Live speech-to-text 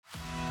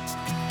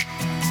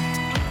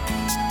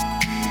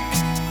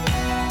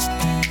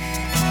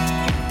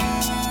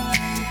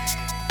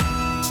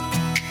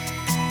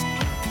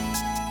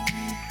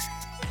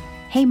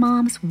Hey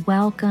moms,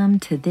 welcome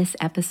to this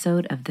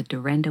episode of the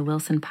Durenda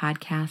Wilson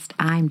podcast.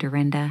 I'm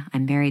Durenda.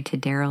 I'm married to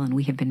Daryl, and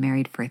we have been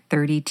married for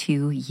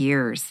 32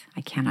 years. I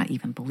cannot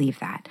even believe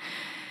that.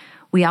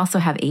 We also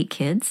have 8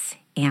 kids,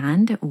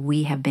 and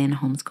we have been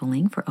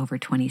homeschooling for over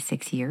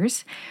 26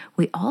 years.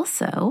 We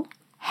also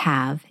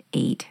have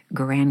 8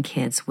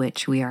 grandkids,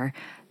 which we are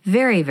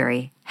very,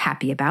 very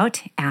happy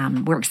about.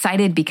 We're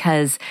excited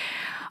because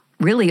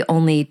really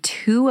only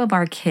 2 of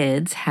our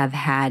kids have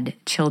had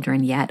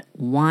children yet.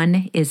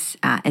 One is,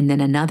 and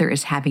then another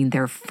is having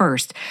their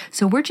first.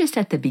 So we're just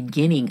at the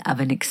beginning of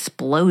an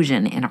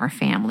explosion in our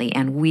family,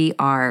 and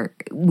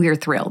we're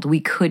thrilled. We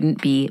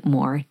couldn't be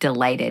more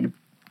delighted.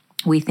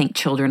 We think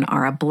children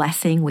are a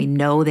blessing. We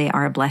know they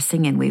are a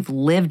blessing, and we've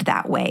lived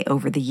that way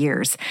over the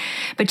years.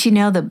 But you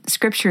know, the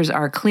scriptures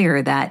are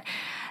clear that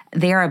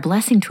they are a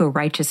blessing to a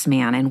righteous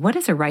man. And what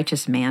does a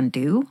righteous man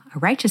do? A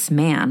righteous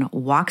man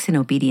walks in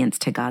obedience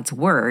to God's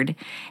word,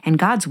 and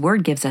God's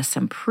word gives us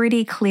some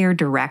pretty clear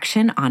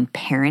direction on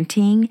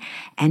parenting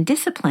and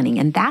disciplining.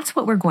 And that's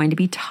what we're going to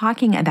be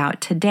talking about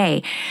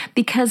today,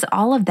 because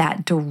all of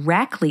that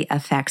directly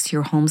affects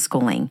your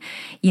homeschooling.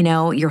 You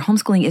know, your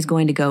homeschooling is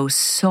going to go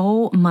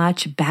so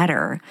much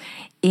better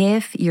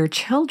if your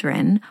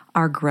children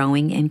are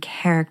growing in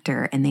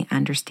character and they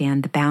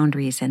understand the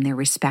boundaries and they're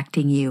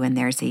respecting you, and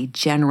there's a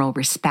general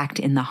respect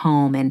in the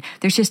home, and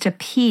there's just a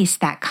peace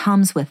that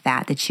comes with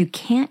that you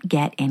can't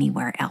get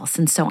anywhere else.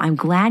 And so I'm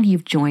glad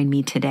you've joined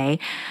me today.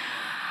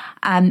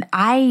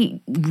 I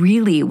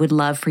really would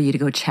love for you to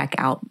go check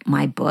out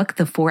my book,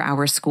 The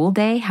 4-Hour School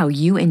Day, How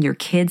You and Your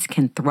Kids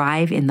Can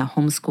Thrive in the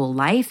Homeschool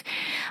Life.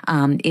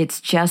 It's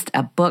just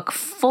a book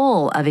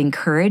full of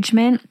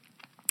encouragement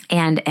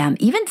and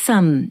even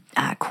some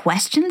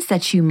questions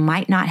that you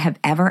might not have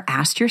ever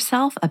asked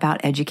yourself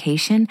about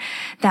education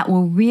that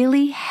will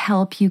really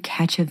help you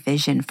catch a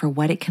vision for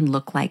what it can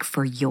look like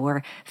for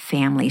your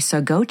family.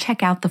 So go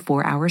check out The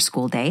 4-Hour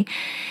School Day.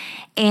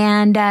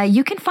 And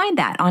you can find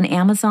that on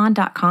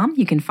Amazon.com.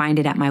 You can find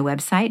it at my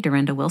website,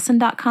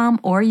 DurendaWilson.com,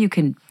 or you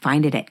can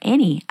find it at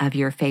any of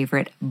your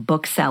favorite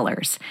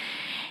booksellers.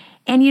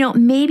 And, you know,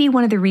 maybe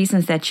one of the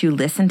reasons that you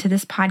listen to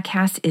this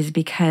podcast is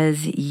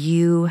because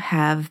you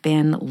have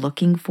been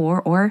looking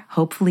for or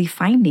hopefully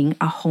finding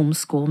a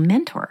homeschool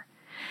mentor.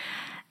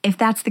 If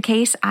that's the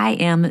case, I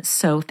am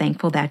so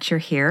thankful that you're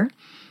here.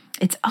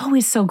 It's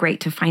always so great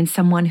to find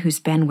someone who's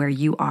been where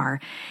you are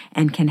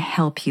and can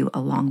help you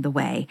along the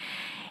way.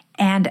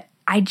 And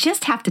I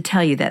just have to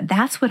tell you that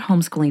that's what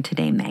Homeschooling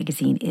Today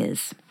magazine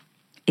is.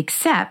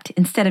 Except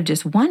instead of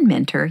just one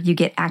mentor, you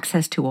get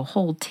access to a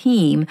whole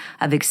team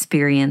of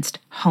experienced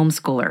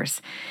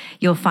homeschoolers.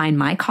 You'll find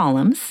my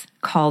columns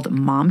called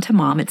Mom to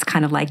Mom. It's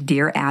kind of like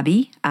Dear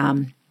Abby.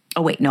 Mom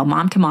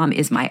to Mom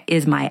is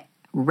my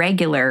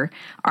regular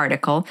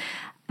article.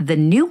 The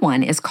new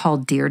one is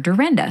called Dear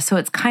Durenda. So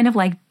it's kind of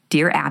like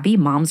Dear Abby.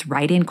 Moms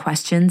write in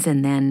questions,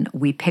 and then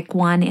we pick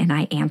one, and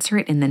I answer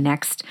it in the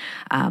next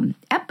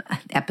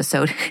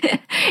episode,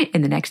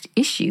 in the next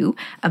issue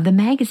of the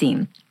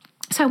magazine.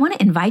 So I want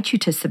to invite you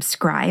to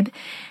subscribe,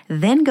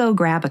 then go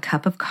grab a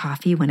cup of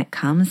coffee when it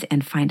comes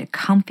and find a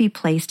comfy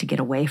place to get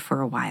away for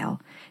a while.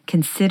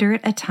 Consider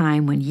it a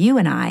time when you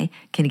and I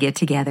can get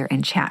together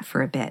and chat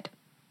for a bit.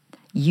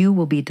 You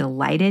will be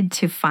delighted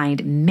to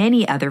find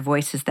many other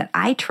voices that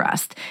I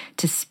trust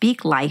to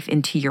speak life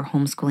into your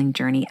homeschooling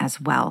journey as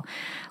well.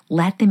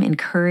 Let them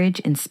encourage,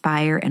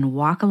 inspire, and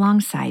walk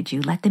alongside you.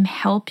 Let them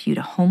help you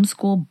to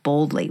homeschool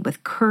boldly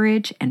with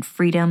courage and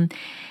freedom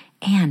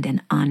and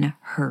an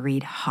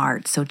unhurried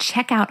heart. So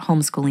check out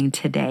Homeschooling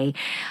Today.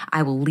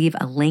 I will leave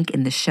a link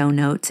in the show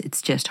notes.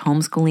 It's just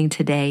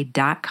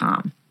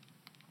homeschoolingtoday.com.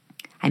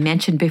 I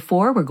mentioned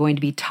before, we're going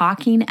to be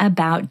talking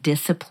about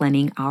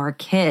disciplining our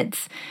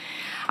kids.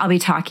 I'll be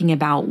talking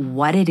about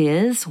what it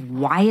is,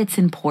 why it's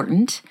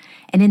important,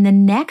 and in the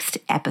next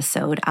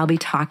episode, I'll be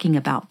talking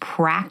about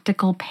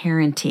practical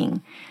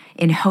parenting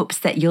in hopes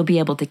that you'll be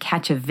able to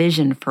catch a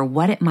vision for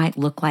what it might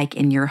look like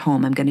in your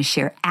home. I'm going to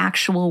share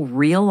actual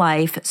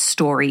real-life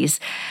stories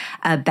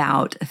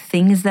about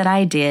things that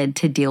I did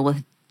to deal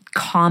with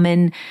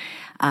common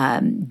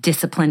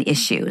discipline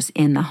issues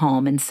in the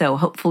home. And so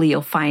hopefully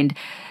you'll find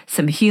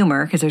some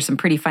humor, because there's some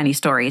pretty funny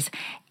stories,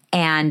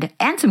 and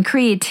some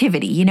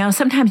creativity. You know,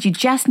 sometimes you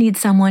just need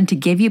someone to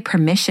give you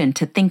permission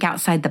to think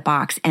outside the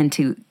box and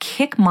to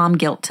kick mom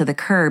guilt to the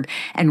curb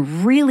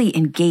and really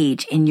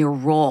engage in your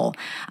role,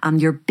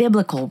 your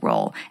biblical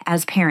role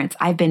as parents.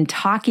 I've been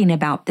talking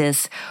about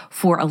this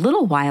for a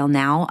little while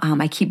now.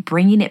 I keep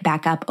bringing it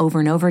back up over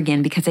and over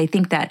again because I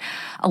think that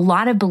a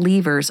lot of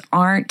believers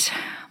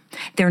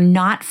they're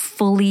not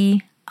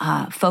fully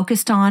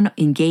focused on,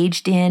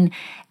 engaged in,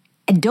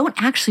 and don't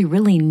actually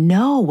really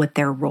know what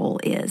their role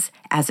is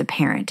as a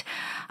parent.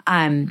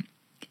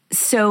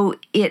 So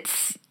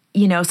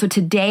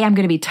today I'm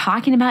going to be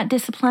talking about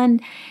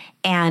discipline.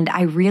 And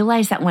I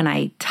realized that when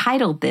I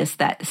titled this,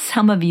 that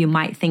some of you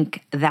might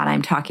think that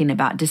I'm talking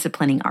about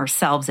disciplining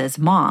ourselves as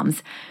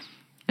moms.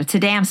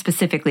 Today I'm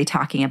specifically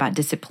talking about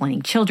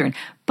disciplining children,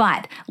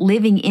 but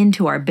living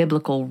into our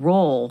biblical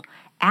role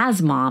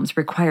as moms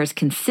requires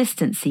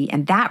consistency,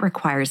 and that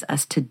requires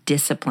us to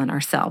discipline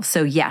ourselves.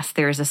 So yes,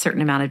 there is a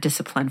certain amount of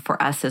discipline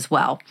for us as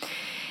well.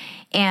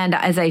 And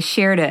as I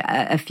shared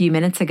a few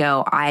minutes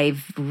ago,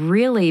 I've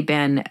really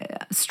been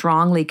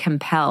strongly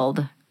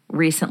compelled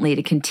recently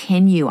to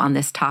continue on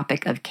this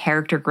topic of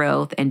character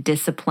growth and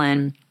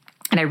discipline.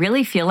 And I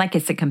really feel like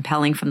it's a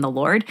compelling from the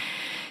Lord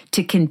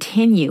to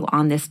continue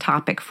on this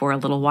topic for a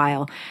little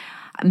while.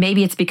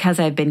 Maybe it's because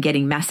I've been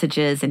getting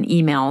messages and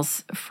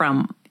emails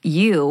from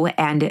you,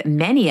 and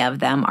many of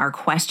them are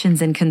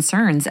questions and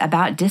concerns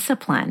about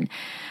discipline.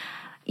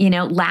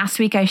 Last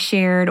week I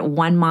shared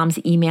one mom's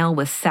email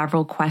with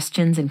several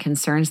questions and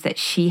concerns that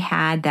she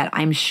had that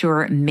I'm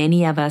sure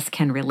many of us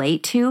can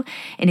relate to.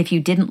 And if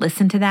you didn't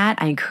listen to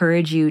that, I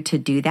encourage you to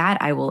do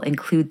that. I will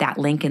include that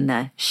link in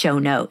the show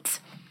notes.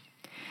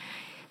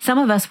 Some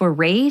of us were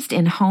raised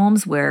in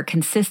homes where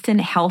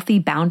consistent, healthy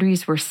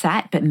boundaries were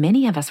set, but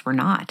many of us were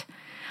not.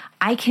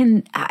 I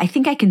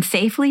think I can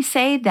safely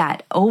say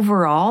that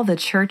overall, the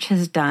church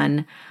has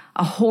done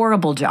a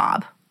horrible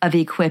job of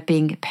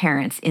equipping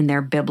parents in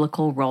their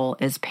biblical role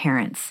as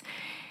parents.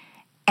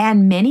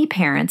 And many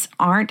parents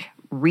aren't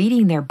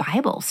reading their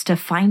Bibles to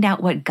find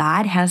out what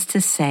God has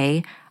to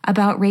say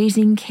about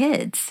raising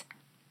kids.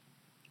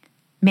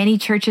 Many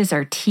churches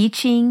are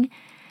teaching,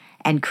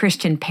 and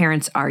Christian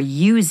parents are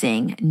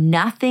using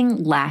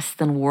nothing less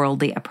than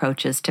worldly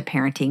approaches to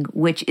parenting,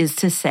 which is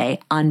to say,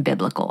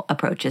 unbiblical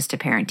approaches to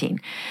parenting.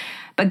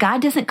 But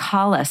God doesn't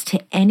call us to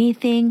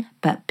anything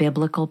but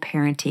biblical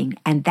parenting,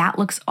 and that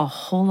looks a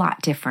whole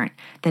lot different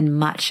than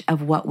much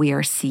of what we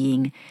are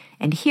seeing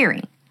and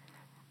hearing.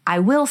 I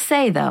will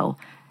say, though,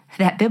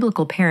 that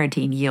biblical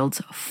parenting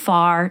yields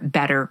far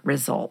better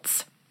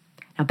results.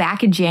 Now,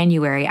 back in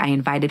January, I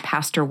invited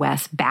Pastor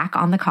Wes back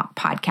on the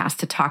podcast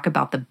to talk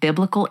about the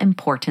biblical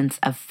importance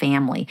of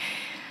family.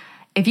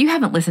 If you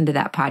haven't listened to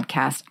that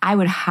podcast, I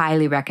would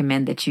highly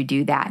recommend that you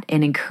do that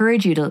and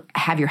encourage you to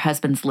have your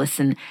husbands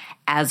listen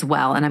as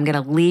well. And I'm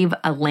going to leave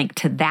a link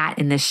to that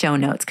in the show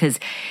notes, because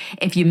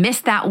if you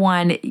missed that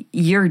one,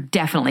 you're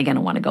definitely going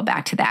to want to go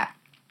back to that.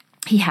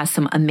 He has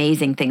some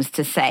amazing things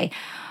to say.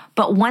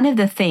 But one of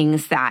the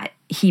things that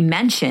he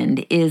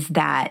mentioned is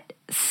that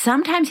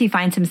sometimes he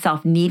finds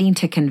himself needing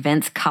to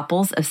convince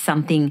couples of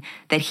something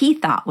that he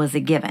thought was a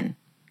given.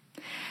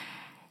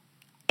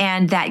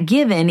 And that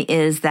given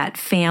is that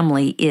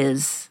family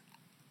is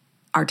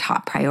our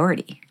top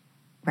priority,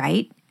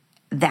 right?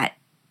 That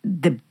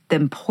the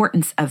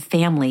importance of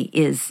family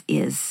is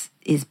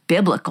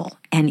biblical,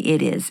 and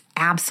it is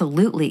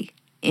absolutely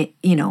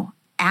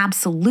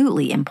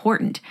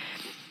important.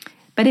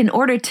 But in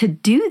order to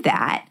do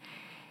that,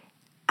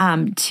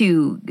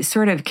 to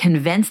sort of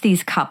convince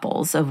these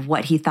couples of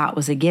what he thought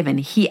was a given,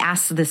 he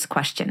asked this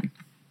question: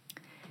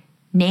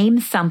 name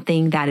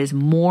something that is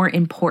more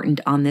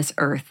important on this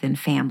earth than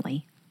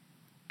family.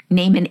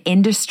 Name an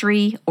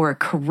industry or a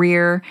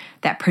career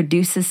that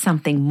produces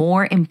something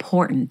more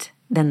important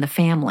than the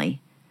family.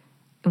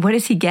 What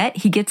does he get?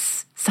 He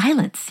gets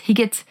silence. He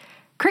gets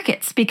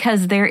crickets,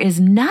 because there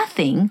is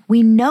nothing,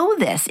 we know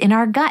this in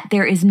our gut,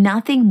 there is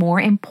nothing more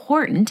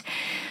important,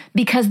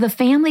 because the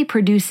family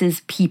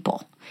produces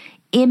people,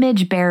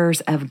 image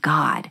bearers of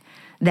God,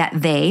 that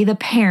they, the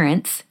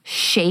parents,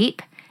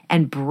 shape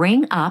and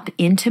bring up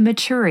into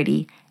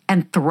maturity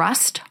and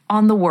thrust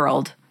on the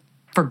world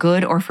for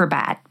good or for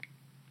bad.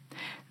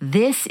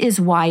 This is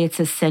why it's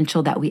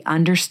essential that we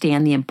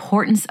understand the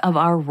importance of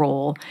our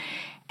role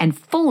and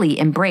fully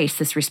embrace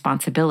this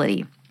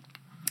responsibility.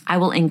 I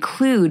will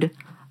include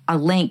a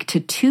link to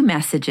 2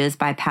 messages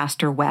by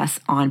Pastor Wes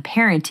on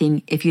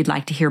parenting if you'd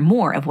like to hear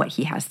more of what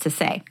he has to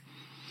say.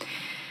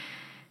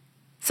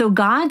 So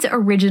God's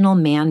original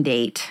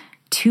mandate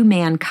to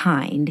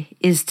mankind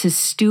is to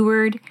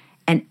steward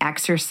and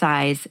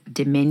exercise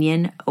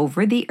dominion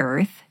over the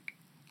earth,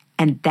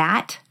 and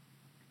that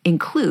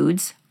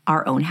includes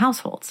our own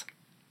households.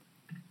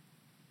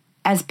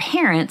 As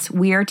parents,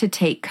 we are to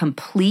take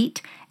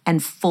complete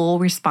and full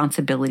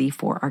responsibility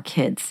for our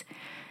kids.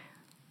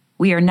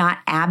 We are not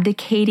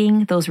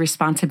abdicating those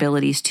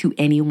responsibilities to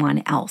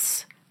anyone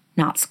else,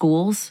 not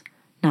schools,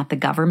 not the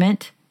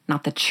government,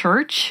 not the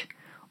church,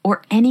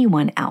 or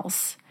anyone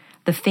else.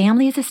 The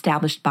family is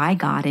established by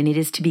God, and it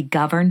is to be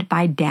governed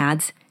by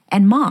dads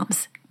and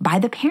moms, by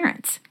the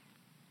parents.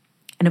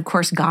 And of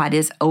course, God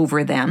is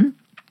over them.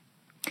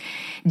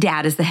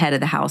 Dad is the head of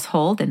the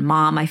household, and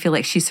mom, I feel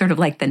like she's sort of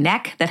like the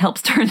neck that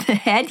helps turn the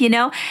head,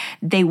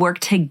 They work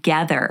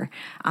together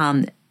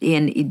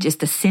in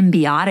just a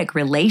symbiotic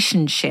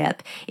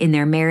relationship in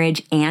their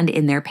marriage and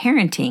in their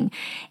parenting.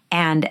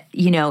 And,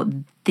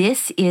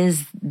 this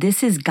is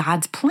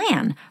God's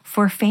plan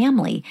for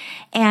family.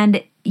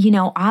 And,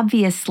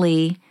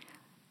 obviously,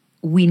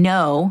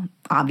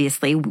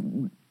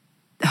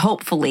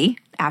 hopefully,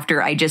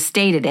 after I just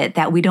stated it,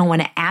 that we don't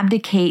want to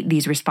abdicate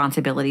these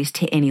responsibilities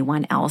to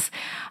anyone else.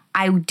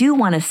 I do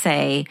want to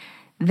say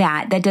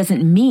that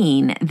doesn't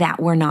mean that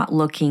we're not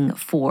looking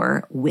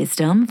for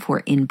wisdom,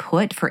 for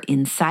input, for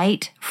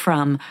insight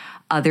from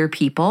other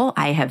people.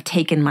 I have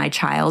taken my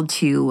child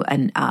to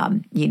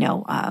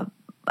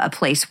a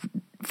place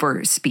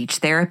for speech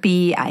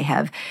therapy. I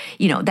have,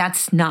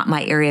 that's not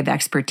my area of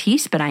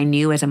expertise, but I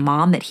knew as a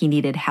mom that he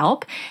needed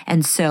help.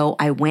 And so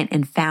I went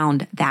and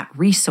found that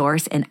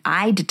resource, and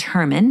I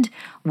determined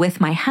with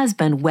my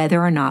husband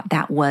whether or not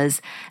that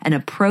was an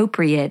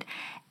appropriate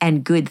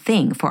and good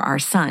thing for our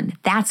son.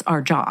 That's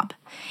our job.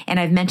 And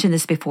I've mentioned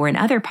this before in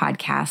other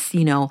podcasts,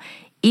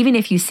 even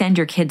if you send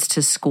your kids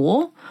to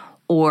school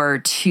or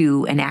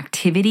to an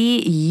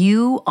activity,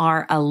 you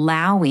are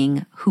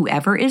allowing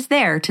whoever is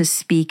there to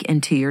speak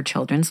into your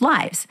children's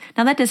lives.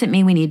 Now, that doesn't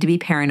mean we need to be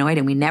paranoid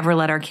and we never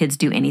let our kids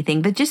do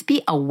anything, but just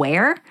be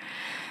aware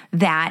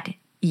that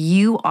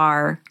you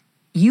are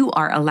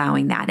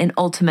allowing that, and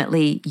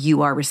ultimately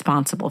you are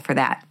responsible for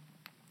that.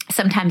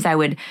 Sometimes I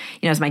would,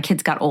 as my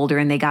kids got older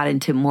and they got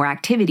into more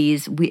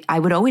activities, I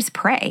would always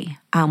pray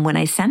when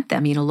I sent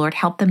them, Lord,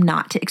 help them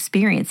not to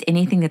experience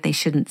anything that they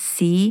shouldn't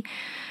see.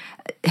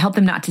 Help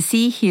them not to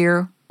see,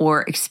 hear,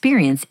 or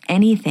experience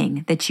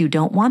anything that you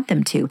don't want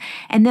them to.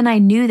 And then I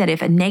knew that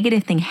if a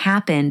negative thing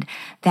happened,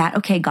 that,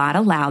 okay, God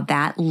allowed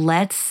that.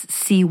 Let's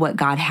see what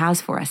God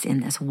has for us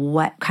in this.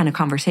 What kind of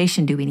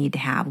conversation do we need to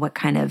have? What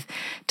kind of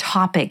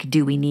topic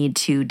do we need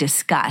to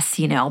discuss,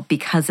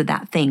 because of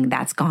that thing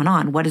that's gone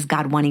on? What is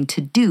God wanting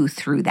to do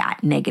through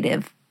that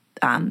negative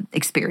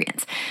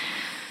experience?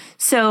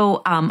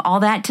 So all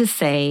that to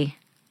say,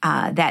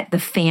 that the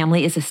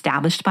family is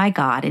established by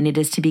God and it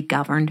is to be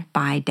governed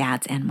by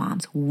dads and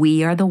moms.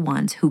 We are the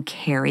ones who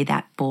carry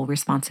that full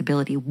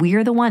responsibility. We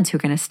are the ones who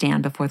are going to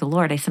stand before the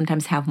Lord. I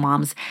sometimes have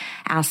moms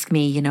ask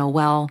me,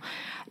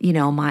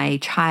 my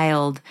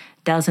child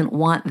doesn't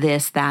want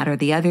this, that, or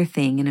the other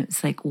thing. And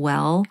it's like,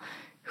 well,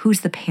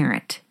 who's the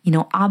parent?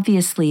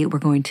 Obviously we're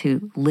going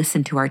to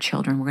listen to our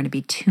children. We're going to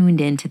be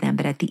tuned into them.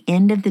 But at the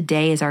end of the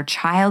day, is our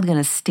child going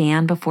to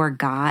stand before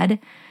God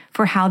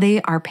for how they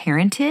are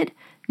parented?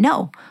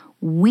 No,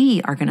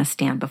 we are going to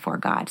stand before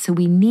God. So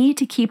we need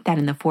to keep that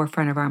in the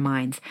forefront of our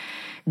minds.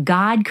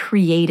 God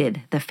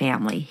created the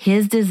family.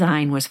 His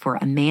design was for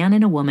a man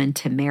and a woman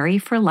to marry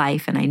for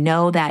life. And I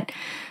know that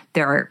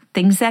there are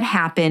things that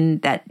happen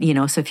that,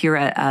 so if you're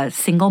a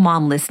single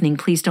mom listening,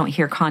 please don't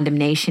hear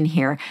condemnation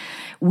here.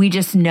 We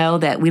just know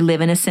that we live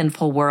in a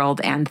sinful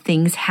world and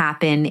things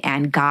happen,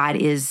 and God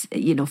is,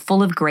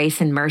 full of grace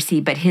and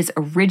mercy. But his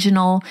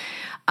original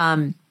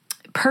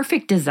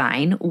perfect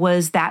design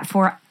was that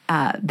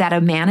that a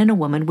man and a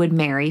woman would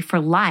marry for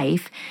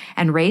life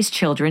and raise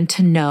children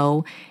to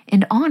know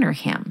and honor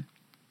him.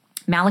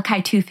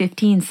 Malachi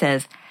 2:15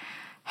 says,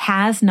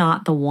 "Has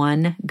not the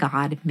one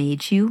God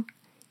made you?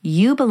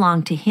 You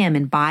belong to him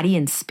in body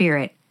and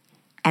spirit.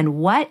 And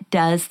what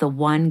does the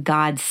one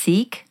God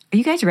seek?" Are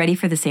you guys ready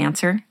for this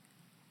answer?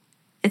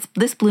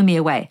 This blew me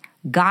away.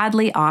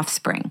 Godly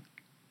offspring.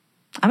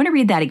 I'm going to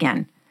read that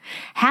again.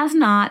 Has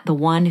not the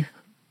one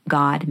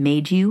God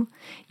made you?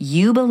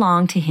 You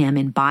belong to him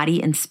in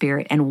body and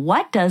spirit. And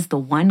what does the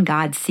one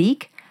God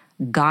seek?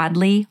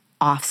 Godly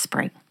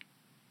offspring.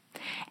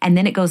 And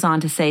then it goes on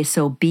to say,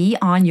 so be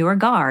on your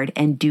guard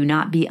and do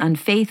not be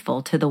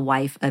unfaithful to the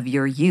wife of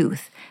your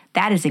youth.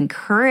 That is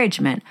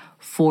encouragement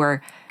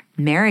for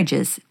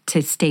marriages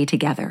to stay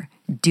together.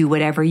 Do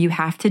whatever you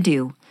have to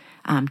do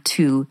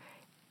to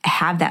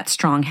have that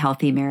strong,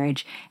 healthy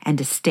marriage and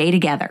to stay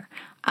together.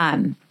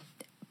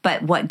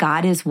 But what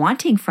God is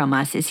wanting from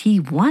us is he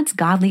wants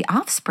godly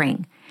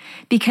offspring,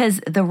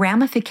 because the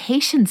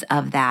ramifications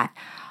of that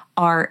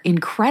are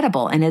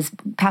incredible. And as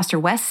Pastor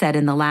West said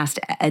in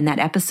that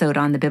episode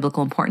on the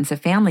biblical importance of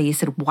family, he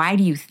said, why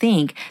do you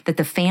think that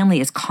the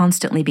family is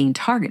constantly being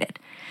targeted?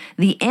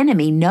 The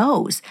enemy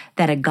knows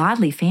that a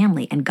godly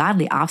family and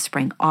godly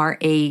offspring are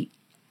a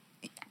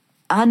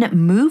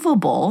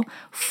unmovable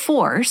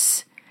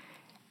force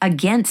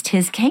against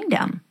his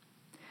kingdom.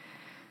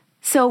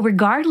 So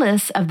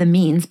regardless of the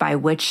means by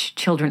which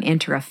children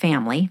enter a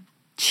family,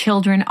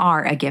 children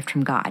are a gift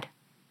from God.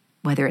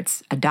 Whether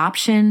it's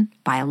adoption,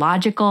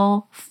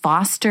 biological,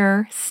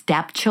 foster,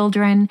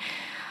 stepchildren,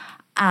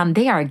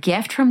 they are a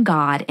gift from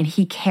God, and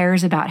he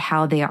cares about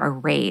how they are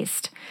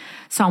raised.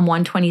 Psalm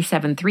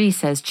 127:3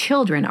 says,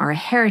 children are a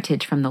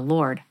heritage from the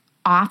Lord,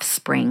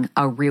 offspring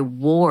a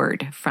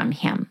reward from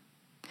him.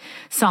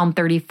 Psalm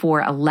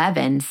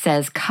 34:11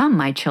 says, come,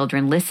 my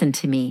children, listen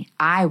to me.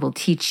 I will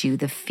teach you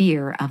the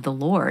fear of the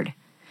Lord.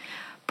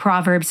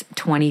 Proverbs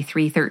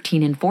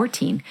 23:13 and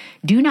 14.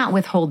 Do not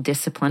withhold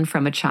discipline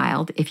from a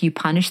child. If you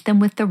punish them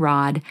with the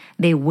rod,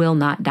 they will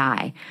not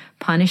die.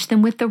 Punish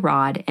them with the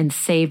rod and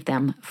save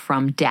them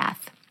from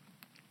death.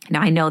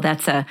 Now, I know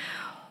that's a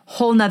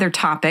whole nother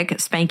topic.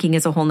 Spanking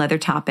is a whole nother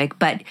topic,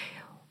 but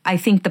I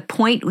think the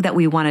point that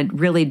we want to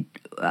really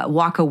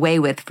walk away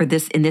with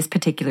in this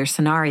particular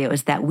scenario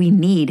is that we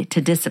need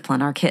to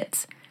discipline our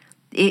kids.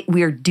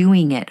 We're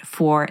doing it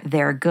for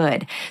their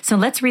good. So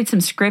let's read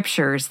some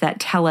scriptures that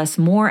tell us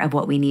more of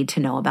what we need to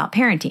know about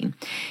parenting.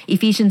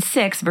 Ephesians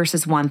 6,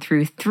 verses 1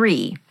 through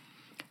 3.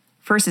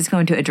 First is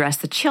going to address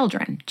the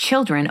children.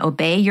 Children,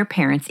 obey your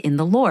parents in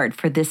the Lord,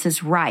 for this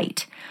is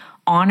right.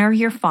 Honor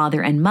your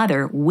father and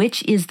mother,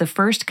 which is the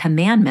first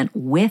commandment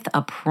with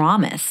a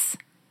promise.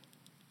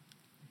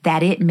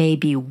 that it may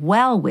be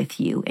well with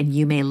you and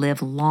you may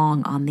live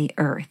long on the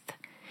earth.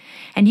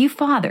 And you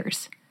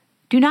fathers,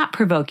 do not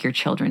provoke your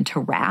children to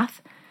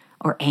wrath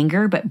or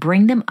anger, but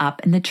bring them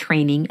up in the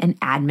training and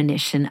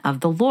admonition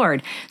of the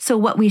Lord. So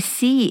what we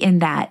see in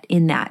that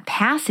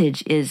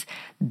passage is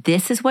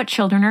this is what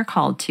children are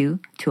called to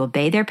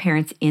obey their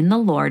parents in the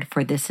Lord,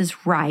 for this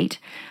is right.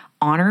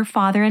 Honor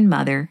father and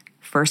mother,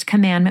 first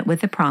commandment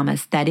with a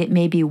promise, that it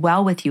may be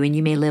well with you and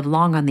you may live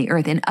long on the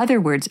earth. In other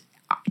words,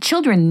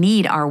 children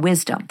need our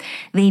wisdom.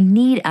 They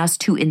need us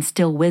to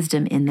instill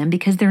wisdom in them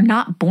because they're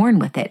not born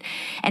with it.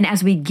 And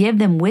as we give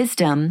them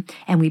wisdom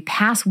and we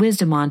pass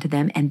wisdom on to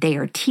them and they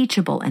are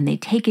teachable and they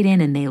take it in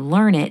and they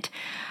learn it,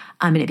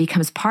 and it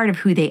becomes part of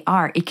who they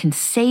are, it can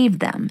save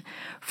them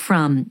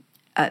from,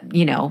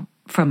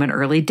 from an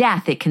early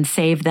death. It can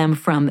save them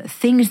from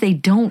things they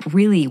don't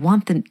really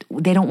want them,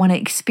 they don't want to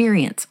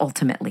experience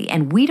ultimately,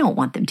 and we don't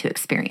want them to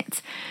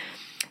experience.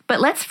 But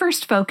let's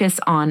first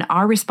focus on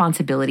our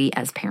responsibility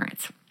as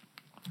parents.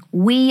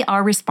 We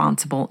are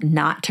responsible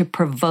not to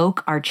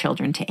provoke our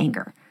children to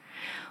anger.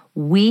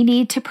 We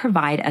need to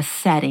provide a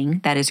setting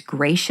that is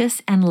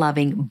gracious and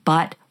loving,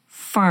 but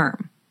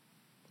firm.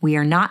 We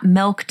are not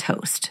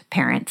milquetoast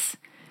parents,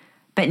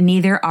 but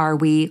neither are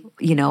we,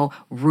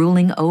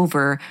 ruling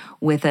over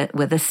with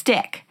a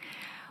stick.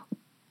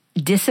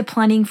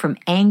 Disciplining from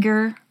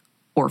anger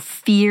or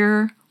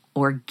fear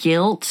or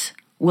guilt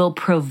will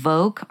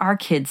provoke our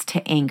kids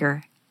to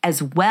anger,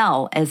 as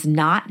well as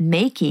not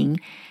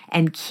making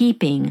and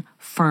keeping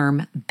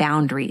firm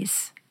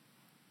boundaries.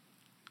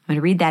 I'm going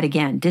to read that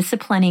again.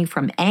 Disciplining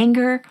from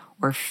anger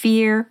or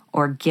fear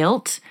or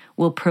guilt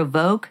will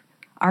provoke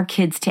our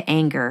kids to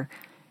anger,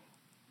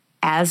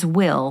 as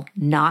will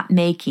not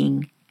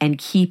making and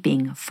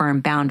keeping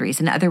firm boundaries.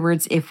 In other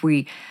words, if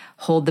we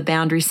hold the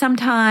boundary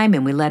sometime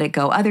and we let it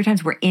go other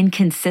times, we're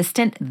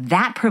inconsistent,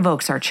 that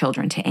provokes our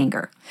children to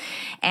anger.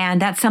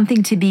 And that's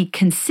something to be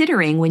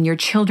considering when your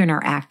children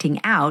are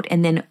acting out.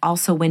 And then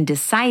also when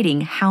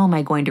deciding, how am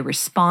I going to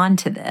respond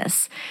to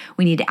this?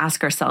 We need to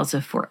ask ourselves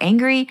if we're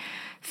angry,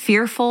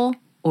 fearful,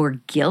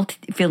 or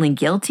feeling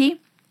guilty.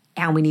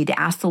 And we need to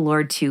ask the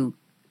Lord to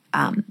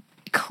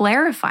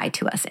clarify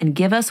to us and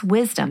give us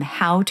wisdom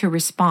how to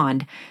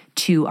respond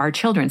to our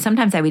children.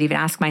 Sometimes I would even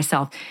ask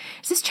myself,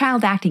 is this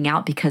child acting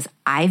out because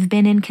I've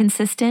been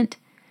inconsistent?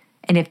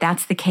 And if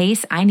that's the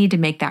case, I need to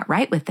make that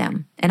right with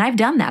them. And I've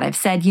done that. I've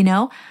said,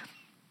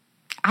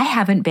 I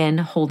haven't been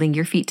holding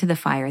your feet to the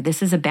fire.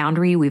 This is a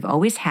boundary we've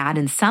always had,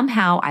 and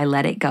somehow I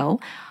let it go.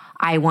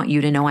 I want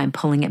you to know I'm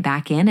pulling it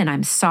back in, and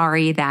I'm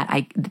sorry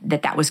that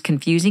that was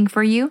confusing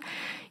for you.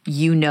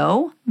 You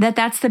know that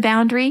that's the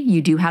boundary.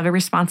 You do have a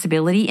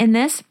responsibility in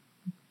this.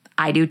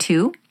 I do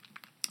too.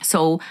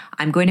 So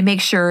I'm going to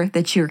make sure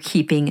that you're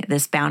keeping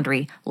this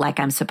boundary like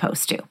I'm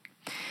supposed to.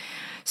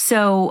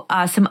 So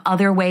some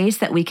other ways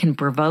that we can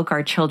provoke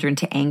our children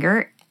to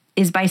anger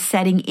is by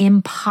setting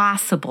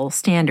impossible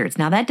standards.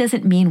 Now, that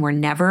doesn't mean we're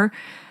never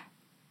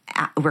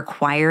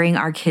requiring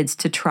our kids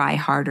to try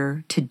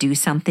harder, to do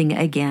something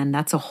again.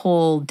 That's a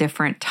whole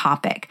different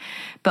topic.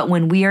 But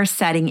when we are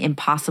setting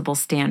impossible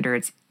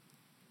standards,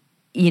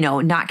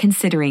 not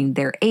considering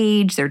their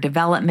age, their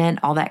development,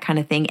 all that kind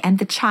of thing, and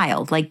the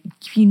child, like,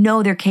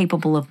 they're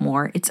capable of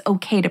more, it's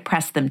okay to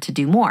press them to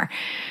do more.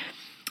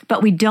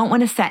 But we don't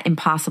want to set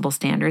impossible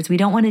standards. We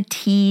don't want to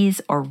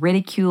tease or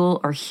ridicule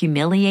or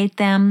humiliate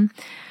them,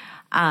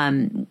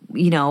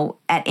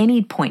 at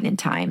any point in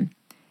time.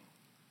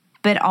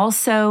 But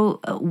also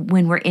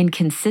when we're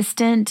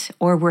inconsistent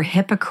or we're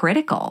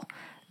hypocritical,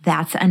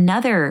 that's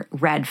another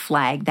red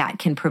flag that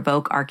can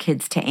provoke our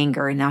kids to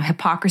anger. Now,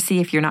 hypocrisy,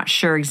 if you're not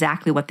sure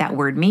exactly what that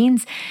word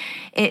means,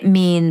 it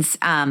means,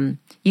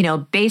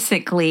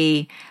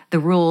 basically the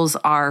rules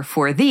are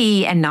for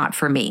thee and not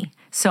for me.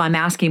 So I'm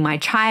asking my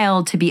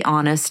child to be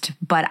honest,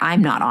 but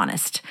I'm not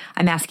honest.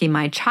 I'm asking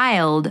my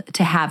child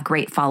to have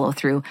great follow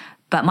through,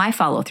 but my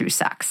follow through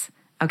sucks.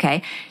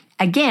 Okay.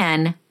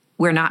 Again,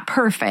 we're not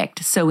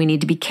perfect, so we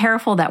need to be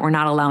careful that we're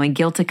not allowing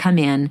guilt to come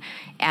in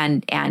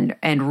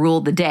and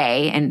rule the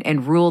day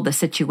and rule the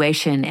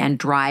situation and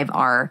drive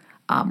our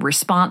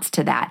response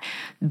to that.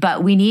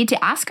 But we need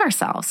to ask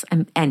ourselves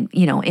and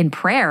in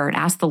prayer and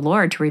ask the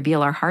Lord to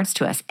reveal our hearts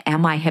to us.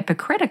 Am I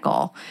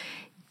hypocritical?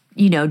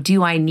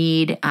 Do I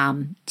need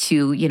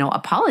to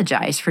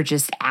apologize for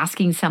just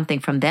asking something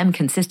from them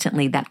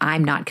consistently that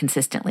I'm not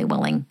consistently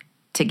willing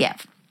to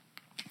give?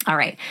 All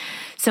right.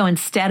 So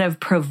instead of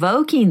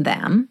provoking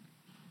them,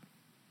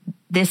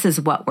 this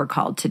is what we're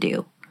called to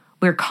do.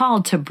 We're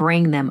called to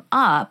bring them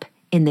up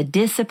in the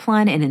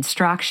discipline and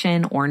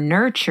instruction or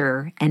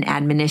nurture and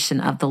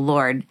admonition of the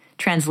Lord.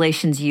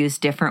 Translations use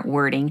different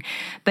wording,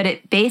 but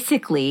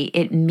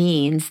it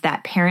means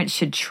that parents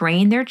should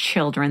train their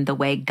children the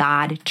way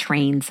God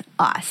trains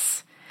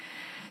us.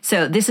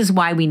 So this is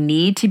why we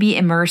need to be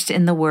immersed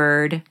in the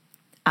Word.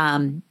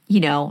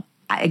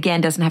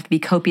 Again, doesn't have to be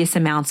copious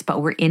amounts,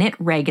 but we're in it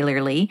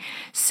regularly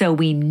so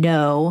we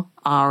know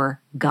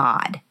our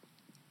God.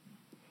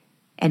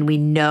 And we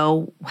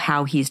know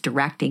how He's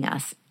directing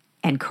us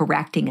and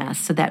correcting us,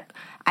 so that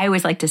I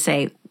always like to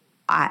say,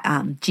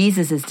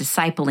 Jesus is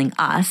discipling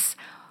us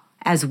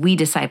as we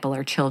disciple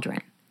our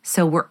children.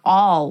 So we're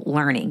all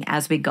learning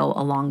as we go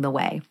along the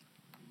way.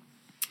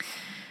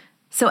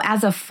 So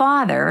as a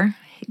father,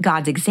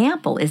 God's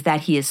example is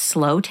that he is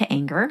slow to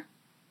anger,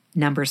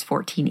 Numbers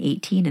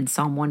 14:18 and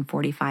Psalm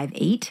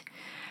 145:8.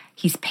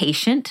 He's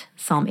patient,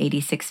 Psalm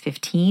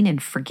 86:15,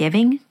 and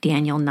forgiving,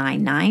 Daniel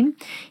 9:9.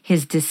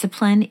 His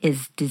discipline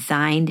is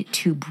designed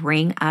to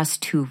bring us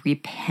to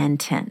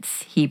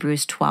repentance,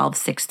 Hebrews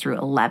 12:6 through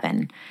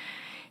 11.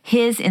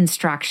 His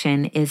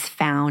instruction is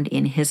found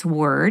in his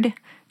word,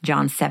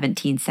 John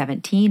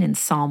 17:17 and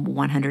Psalm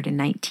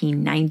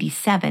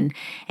 119:97,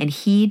 and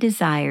he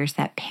desires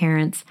that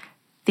parents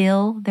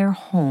fill their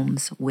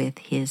homes with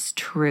his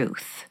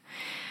truth.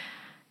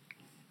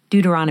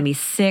 Deuteronomy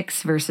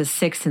 6, verses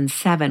 6 and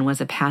 7 was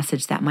a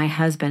passage that my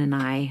husband and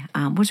I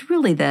was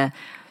really the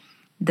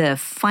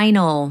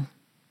final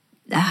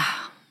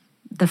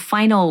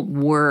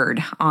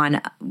word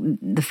on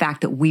the fact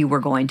that we were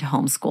going to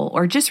homeschool,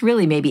 or just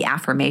really maybe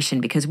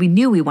affirmation, because we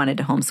knew we wanted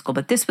to homeschool,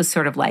 but this was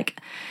sort of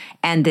like,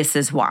 and this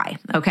is why,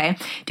 okay?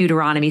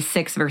 Deuteronomy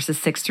 6, verses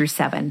 6 through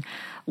 7.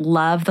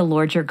 Love the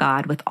Lord your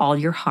God with all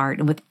your heart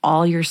and with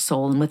all your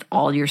soul and with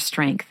all your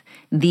strength.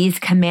 These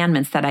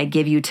commandments that I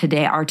give you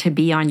today are to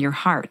be on your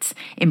hearts.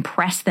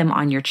 Impress them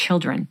on your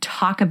children.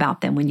 Talk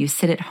about them when you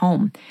sit at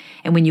home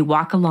and when you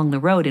walk along the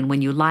road and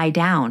when you lie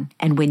down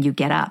and when you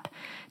get up.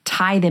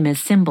 Tie them as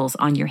symbols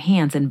on your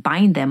hands and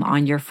bind them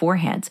on your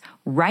foreheads.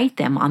 Write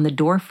them on the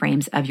door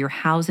frames of your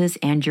houses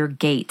and your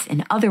gates.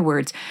 In other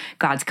words,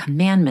 God's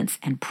commandments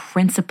and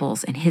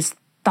principles and his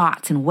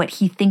thoughts and what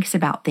he thinks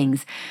about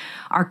things.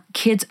 Our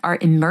kids are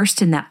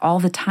immersed in that all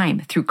the time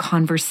through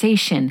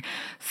conversation,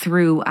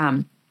 through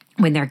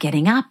when they're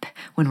getting up,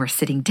 when we're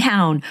sitting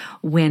down,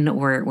 when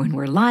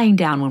we're lying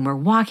down, when we're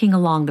walking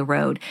along the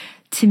road.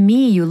 To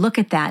me, you look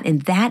at that,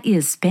 and that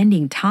is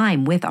spending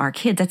time with our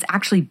kids. That's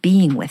actually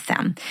being with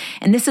them.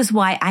 And this is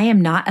why I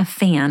am not a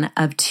fan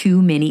of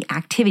too many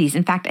activities.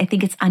 In fact, I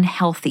think it's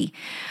unhealthy.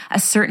 A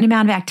certain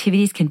amount of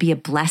activities can be a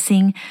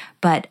blessing,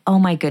 but oh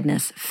my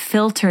goodness,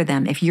 filter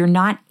them. If you're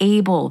not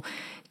able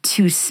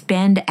to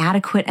spend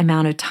adequate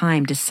amount of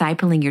time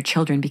discipling your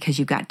children because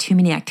you've got too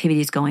many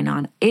activities going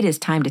on, it is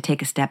time to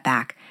take a step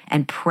back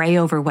and pray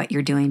over what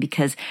you're doing,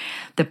 because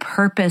the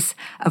purpose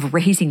of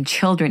raising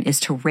children is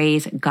to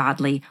raise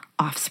godly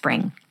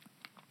offspring.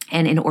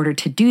 And in order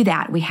to do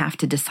that, we have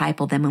to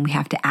disciple them and we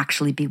have to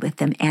actually be with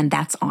them, and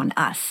that's on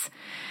us.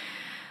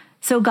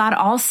 So God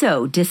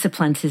also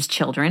disciplines his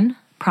children,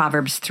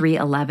 Proverbs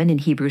 3:11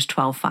 and Hebrews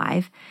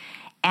 12:5,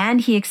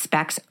 and he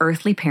expects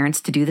earthly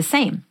parents to do the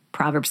same.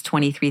 Proverbs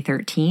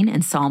 23:13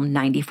 and Psalm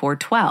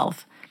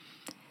 94:12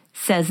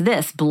 says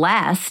this: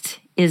 blessed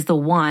is the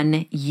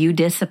one you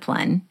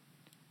discipline,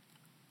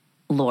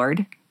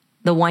 Lord,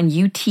 the one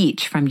you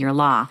teach from your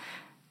law.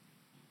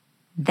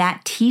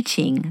 That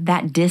teaching,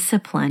 that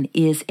discipline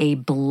is a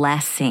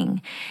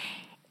blessing.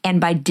 And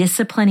by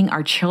disciplining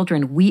our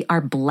children, we are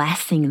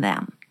blessing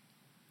them.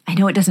 I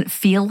know it doesn't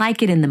feel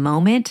like it in the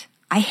moment.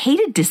 I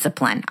hated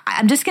discipline.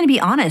 I'm just going to be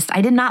honest.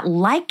 I did not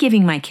like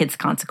giving my kids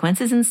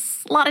consequences, and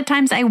a lot of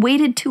times I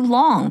waited too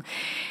long,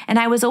 and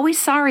I was always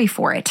sorry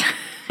for it.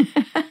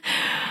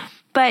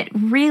 But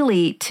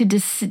really, to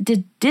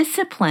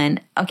discipline,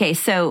 okay,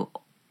 so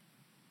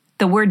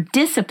the word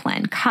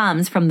discipline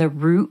comes from the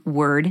root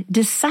word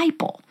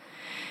disciple.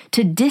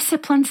 To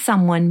discipline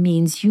someone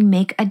means you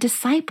make a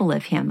disciple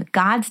of him.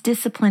 God's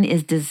discipline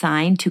is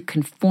designed to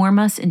conform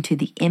us into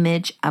the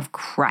image of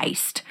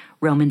Christ,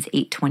 Romans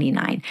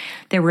 8:29.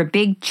 There were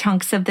big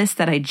chunks of this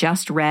that I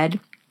just read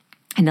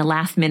in the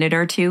last minute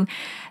or two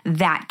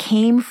that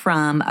came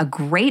from a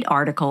great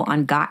article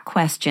on Got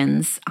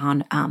Questions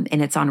and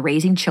it's on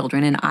raising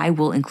children. And I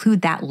will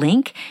include that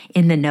link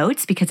in the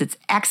notes because it's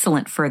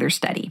excellent further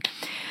study.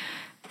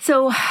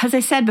 So, as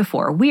I said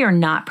before, we are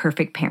not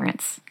perfect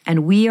parents,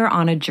 and we are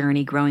on a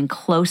journey growing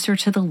closer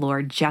to the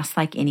Lord just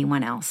like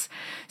anyone else.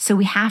 So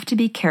we have to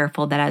be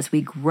careful that as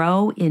we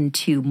grow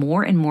into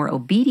more and more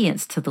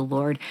obedience to the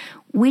Lord,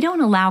 we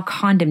don't allow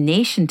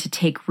condemnation to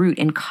take root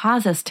and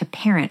cause us to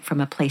parent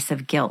from a place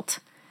of guilt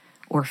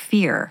or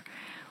fear.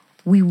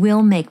 We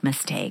will make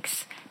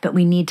mistakes, but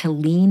we need to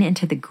lean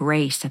into the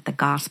grace that the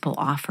gospel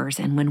offers.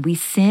 And when we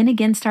sin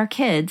against our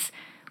kids,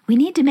 we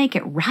need to make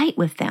it right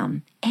with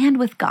them and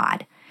with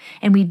God.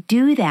 And we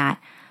do that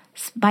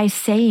by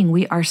saying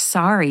we are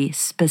sorry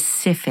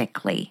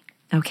specifically,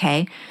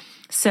 okay?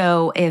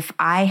 So if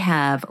I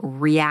have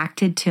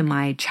reacted to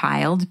my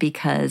child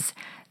because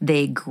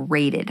they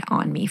grated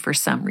on me for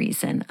some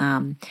reason,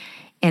 and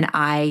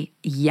I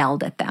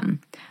yelled at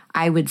them,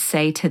 I would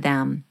say to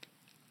them,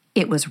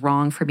 it was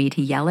wrong for me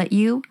to yell at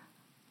you.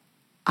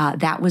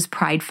 That was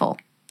prideful.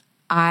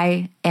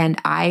 I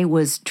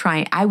was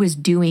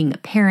doing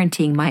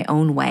parenting my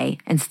own way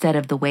instead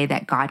of the way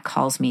that God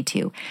calls me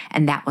to,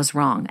 and that was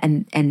wrong.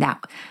 And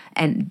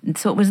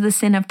so it was the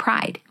sin of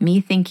pride, me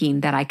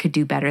thinking that I could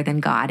do better than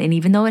God. And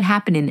even though it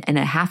happened in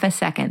a half a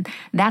second,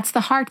 that's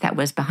the heart that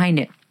was behind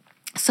it.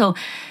 So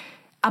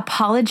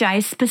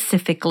apologize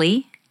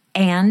specifically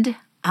and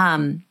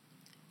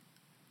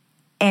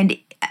And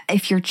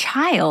if your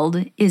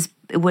child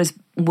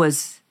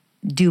was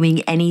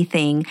doing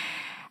anything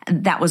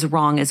that was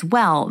wrong as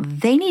well,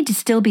 they need to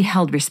still be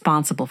held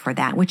responsible for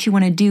that. What you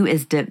want to do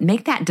is to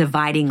make that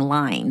dividing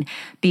line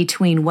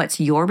between what's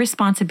your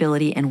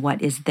responsibility and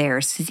what is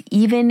theirs. 'Cause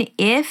even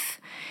if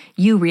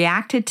you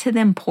reacted to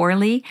them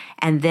poorly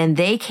and then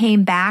they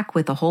came back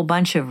with a whole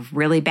bunch of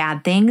really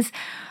bad things,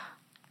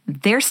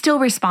 they're still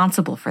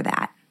responsible for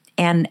that.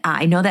 And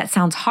I know that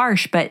sounds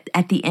harsh, but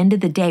at the end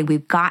of the day,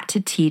 we've got to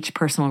teach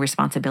personal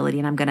responsibility.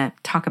 And I'm going to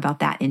talk about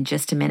that in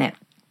just a minute,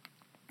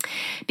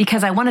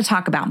 because I want to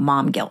talk about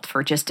mom guilt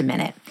for just a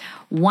minute.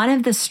 One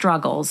of the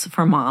struggles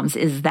for moms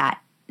is that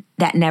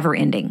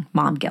never-ending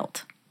mom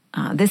guilt.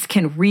 This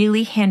can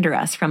really hinder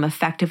us from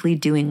effectively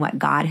doing what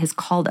God has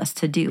called us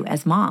to do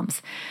as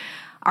moms.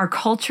 Our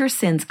culture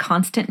sends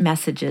constant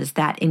messages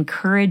that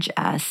encourage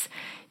us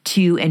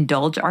to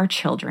indulge our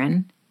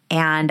children,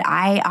 and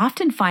I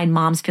often find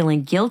moms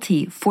feeling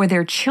guilty for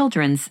their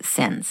children's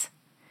sins.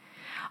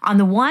 On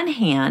the one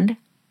hand,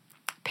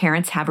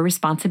 parents have a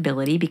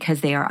responsibility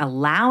because they are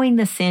allowing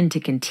the sin to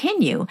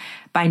continue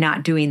by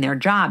not doing their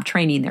job,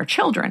 training their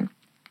children.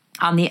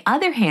 On the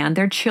other hand,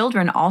 their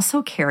children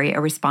also carry a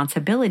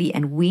responsibility,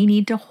 and we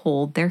need to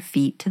hold their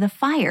feet to the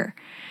fire.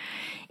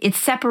 It's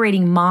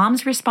separating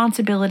mom's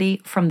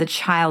responsibility from the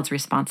child's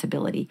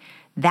responsibility.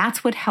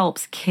 That's what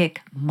helps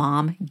kick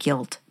mom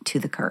guilt to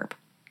the curb.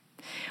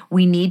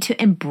 We need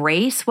to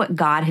embrace what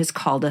God has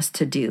called us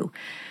to do.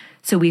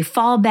 So we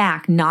fall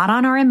back not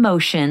on our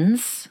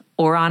emotions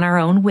or on our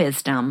own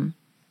wisdom,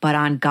 but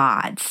on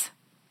God's.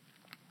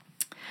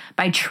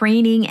 By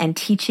training and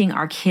teaching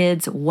our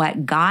kids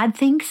what God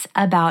thinks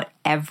about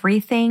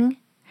everything,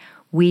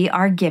 we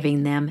are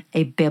giving them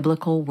a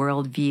biblical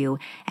worldview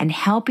and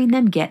helping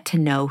them get to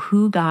know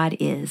who God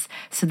is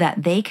so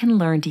that they can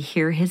learn to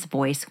hear his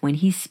voice when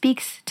he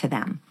speaks to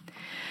them.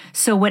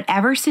 So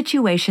whatever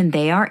situation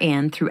they are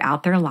in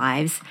throughout their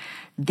lives,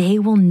 they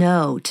will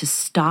know to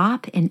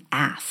stop and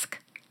ask,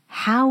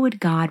 how would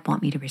God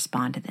want me to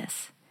respond to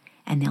this?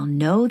 And they'll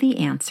know the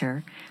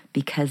answer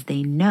because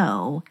they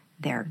know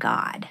their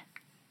God.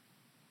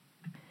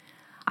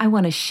 I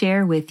want to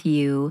share with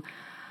you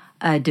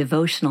a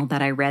devotional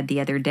that I read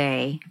the other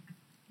day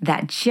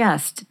that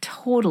just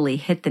totally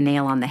hit the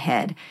nail on the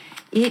head.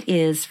 It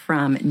is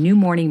from New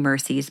Morning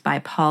Mercies by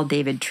Paul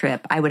David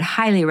Tripp. I would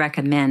highly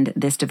recommend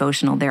this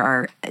devotional.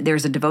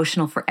 There's a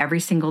devotional for every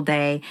single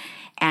day,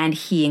 and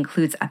he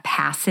includes a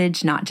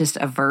passage, not just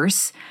a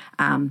verse,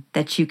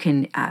 that you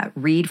can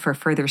read for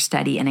further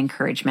study and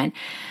encouragement.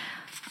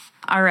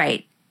 All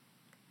right.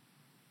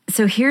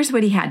 So here's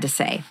what he had to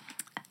say.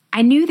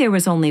 I knew there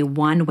was only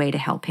one way to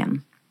help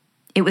him.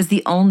 It was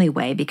the only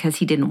way because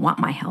he didn't want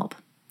my help.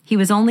 He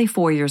was only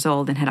 4 years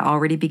old and had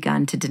already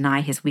begun to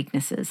deny his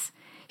weaknesses.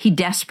 He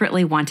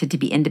desperately wanted to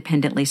be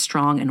independently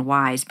strong and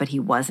wise, but he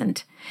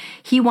wasn't.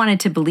 He wanted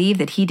to believe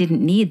that he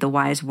didn't need the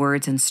wise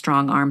words and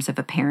strong arms of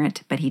a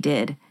parent, but he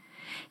did.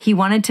 He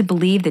wanted to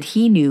believe that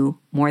he knew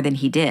more than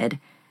he did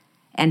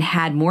and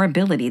had more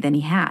ability than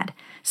he had.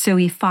 So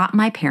he fought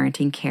my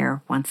parenting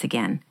care once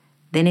again.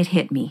 Then it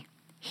hit me.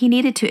 He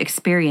needed to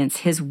experience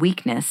his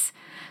weakness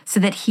so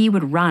that he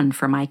would run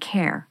for my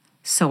care.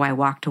 So I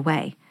walked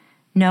away.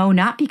 No,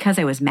 not because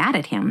I was mad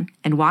at him,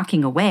 and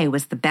walking away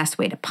was the best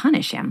way to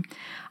punish him.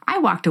 I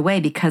walked away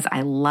because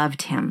I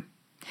loved him,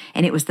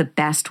 and it was the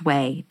best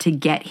way to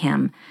get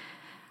him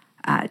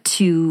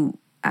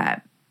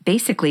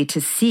basically to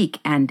seek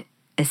and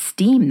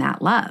esteem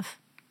that love.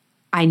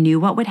 I knew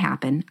what would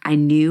happen. I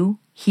knew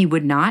he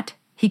could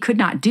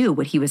not do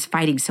what he was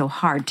fighting so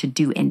hard to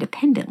do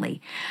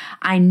independently.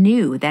 I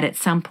knew that at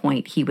some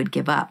point he would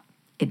give up,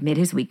 admit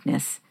his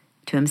weakness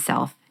to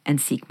himself,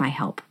 and seek my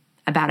help.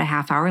 About a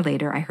half hour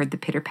later, I heard the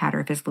pitter-patter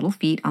of his little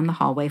feet on the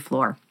hallway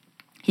floor.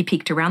 He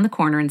peeked around the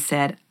corner and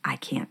said, I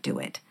can't do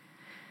it.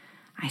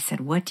 I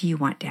said, what do you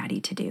want Daddy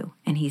to do?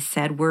 And he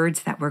said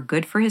words that were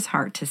good for his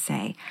heart to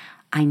say,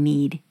 I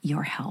need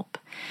your help.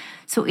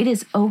 So it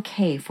is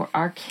okay for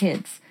our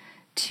kids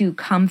to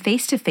come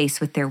face to face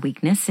with their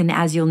weakness. And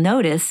as you'll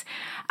notice,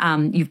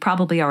 you've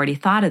probably already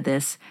thought of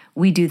this,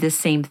 we do the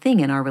same thing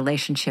in our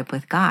relationship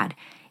with God.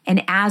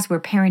 And as we're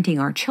parenting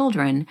our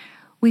children,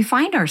 we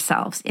find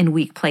ourselves in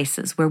weak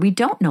places where we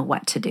don't know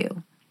what to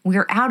do.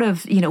 We're out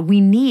of,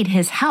 we need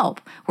his help.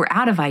 We're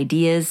out of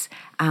ideas.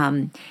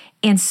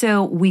 And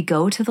so we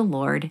go to the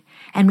Lord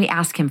and we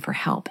ask him for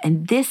help.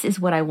 And this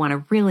is what I want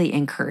to really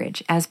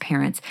encourage as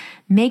parents.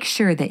 Make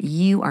sure that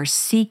you are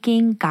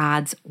seeking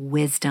God's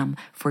wisdom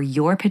for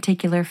your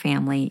particular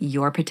family,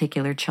 your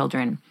particular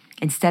children,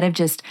 instead of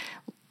just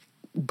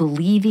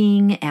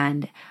believing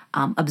and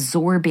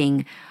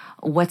absorbing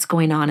what's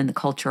going on in the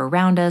culture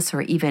around us,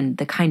 or even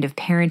the kind of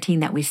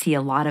parenting that we see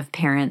a lot of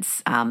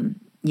parents,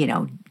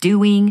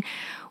 doing.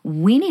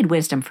 We need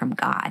wisdom from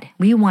God.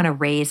 We want to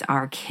raise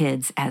our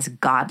kids as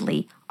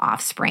godly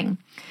offspring.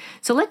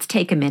 So let's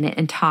take a minute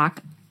and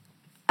talk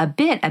a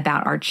bit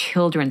about our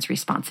children's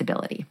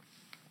responsibility.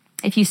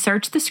 If you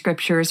search the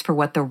scriptures for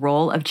what the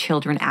role of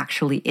children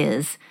actually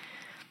is,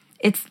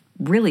 it's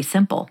really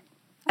simple.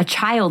 A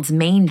child's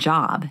main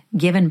job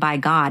given by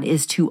God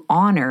is to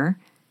honor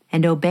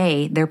and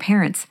obey their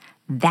parents.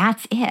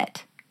 That's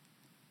it.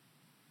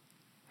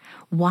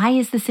 Why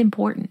is this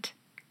important?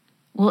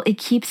 Well, it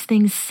keeps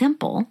things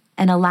simple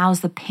and allows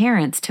the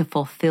parents to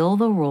fulfill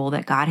the role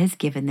that God has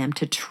given them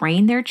to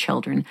train their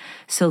children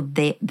so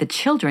the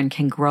children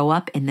can grow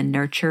up in the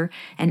nurture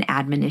and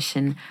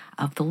admonition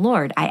of the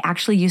Lord. I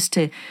actually used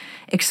to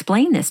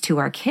explain this to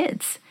our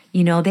kids.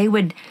 They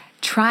would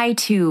try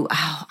to,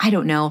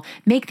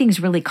 make things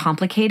really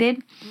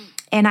complicated.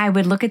 And I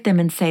would look at them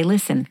and say,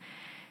 listen,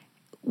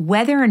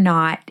 whether or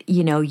not,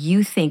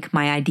 you think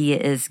my idea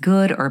is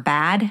good or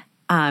bad,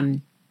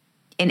 and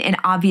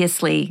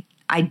obviously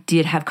I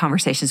did have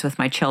conversations with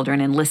my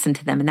children and listen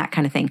to them and that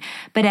kind of thing.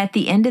 But at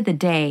the end of the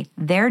day,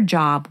 their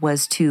job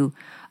was to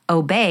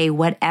obey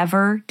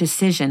whatever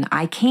decision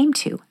I came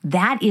to.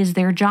 That is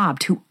their job,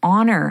 to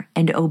honor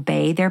and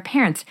obey their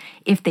parents.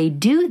 If they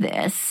do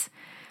this,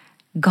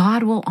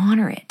 God will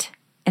honor it.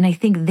 And I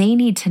think they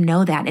need to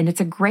know that. And it's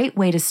a great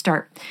way to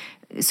start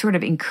sort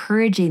of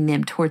encouraging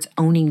them towards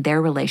owning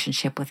their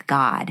relationship with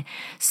God.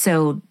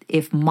 So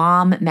if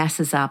mom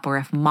messes up, or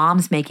if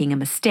mom's making a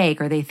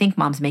mistake, or they think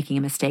mom's making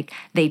a mistake,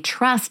 they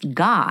trust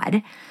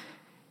God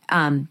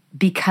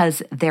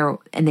because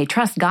they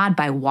trust God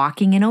by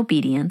walking in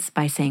obedience,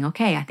 by saying,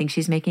 okay, I think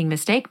she's making a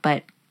mistake,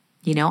 but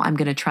I'm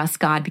going to trust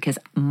God because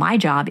my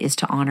job is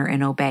to honor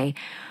and obey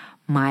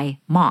my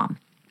mom.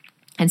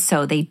 And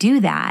so they do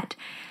that.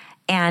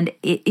 And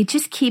it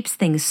just keeps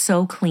things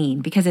so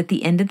clean, because at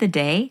the end of the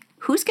day,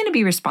 who's going to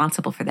be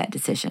responsible for that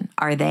decision?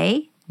 Are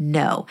they?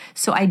 No.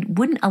 So I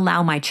wouldn't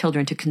allow my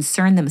children to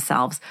concern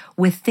themselves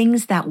with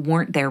things that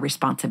weren't their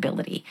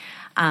responsibility.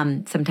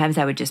 Sometimes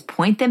I would just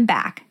point them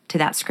back to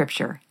that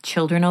scripture.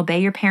 Children, obey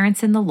your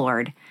parents in the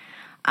Lord.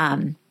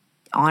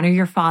 Honor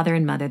your father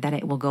and mother, that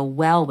it will go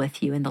well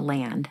with you in the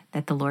land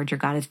that the Lord your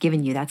God has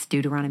given you. That's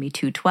Deuteronomy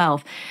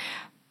 2:12.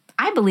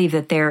 I believe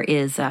that there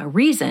is a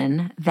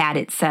reason that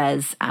it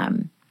says,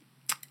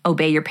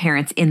 obey your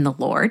parents in the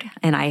Lord.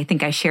 And I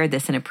think I shared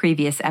this in a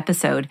previous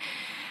episode,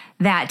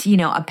 that,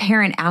 a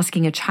parent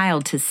asking a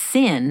child to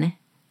sin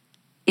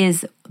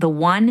is the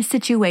one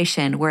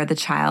situation where the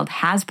child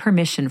has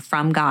permission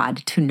from God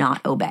to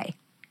not obey.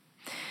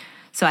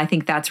 So I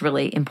think that's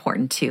really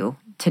important to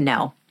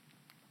know.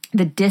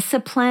 The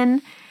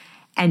discipline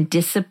and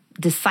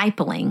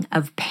discipling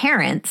of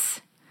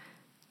parents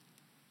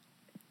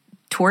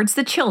towards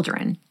the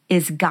children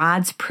is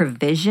God's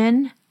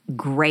provision,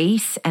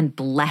 grace, and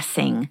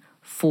blessing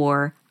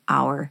for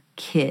our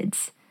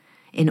kids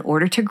in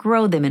order to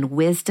grow them in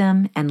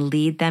wisdom and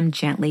lead them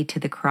gently to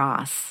the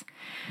cross.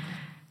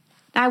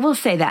 Now, I will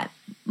say that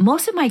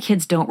most of my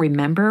kids don't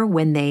remember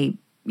when they,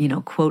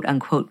 quote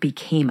unquote,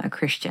 became a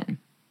Christian.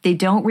 They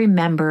don't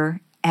remember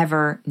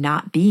ever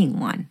not being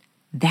one.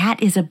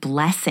 That is a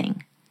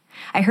blessing.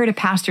 I heard a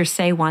pastor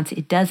say once,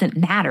 it doesn't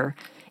matter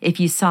if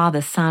you saw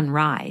the sun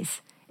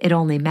rise. It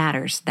only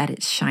matters that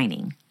it's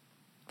shining.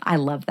 I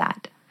love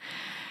that.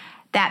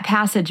 That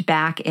passage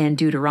back in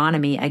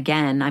Deuteronomy,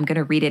 again, I'm going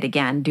to read it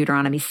again,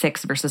 Deuteronomy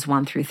 6, verses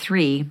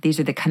 1-3. These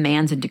are the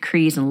commands and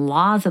decrees and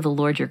laws of the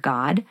Lord your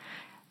God,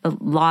 the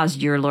laws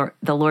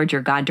the Lord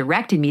your God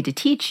directed me to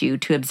teach you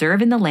to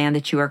observe in the land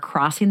that you are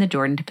crossing the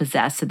Jordan to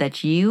possess, so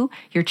that you,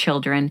 your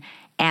children,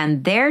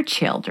 and their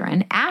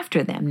children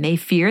after them may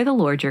fear the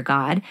Lord your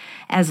God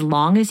as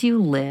long as you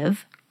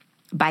live,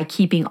 by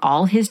keeping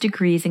all his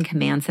decrees and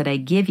commands that I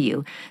give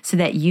you, so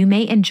that you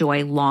may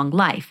enjoy long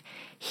life.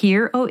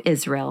 Hear, O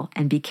Israel,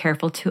 and be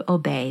careful to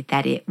obey,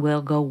 that it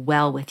will go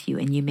well with you,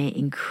 and you may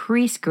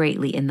increase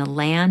greatly in the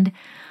land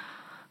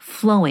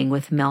flowing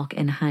with milk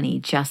and honey,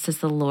 just as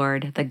the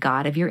Lord, the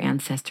God of your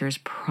ancestors,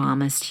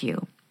 promised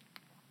you.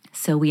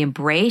 So we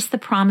embrace the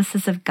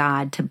promises of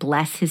God to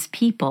bless his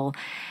people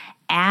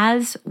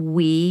as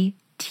we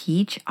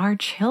teach our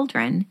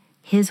children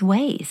his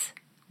ways.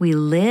 We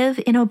live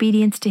in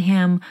obedience to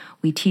him.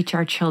 We teach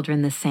our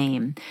children the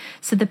same.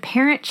 So the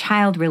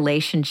parent-child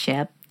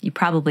relationship, you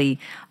probably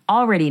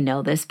already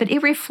know this, but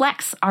it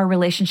reflects our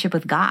relationship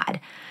with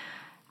God.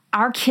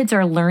 Our kids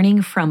are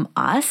learning from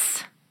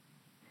us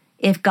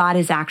if God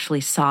is actually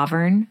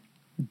sovereign,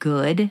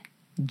 good,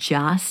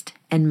 just,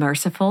 and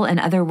merciful. In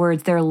other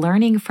words, they're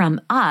learning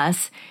from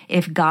us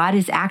if God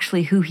is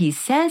actually who he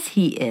says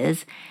he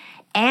is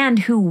and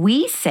who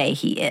we say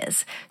he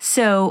is.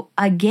 So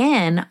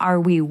again, are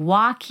we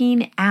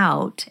walking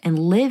out and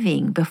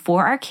living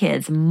before our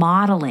kids,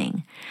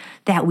 modeling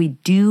that we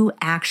do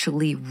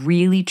actually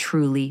really,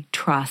 truly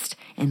trust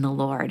in the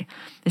Lord?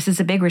 This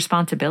is a big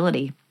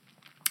responsibility,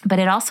 but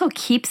it also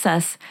keeps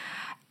us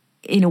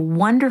in a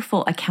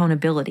wonderful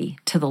accountability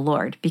to the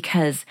Lord,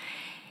 because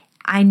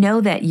I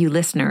know that you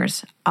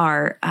listeners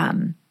are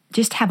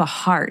just have a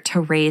heart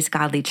to raise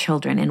godly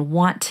children and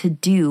want to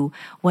do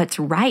what's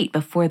right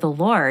before the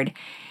Lord.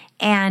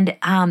 And,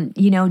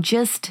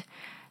 just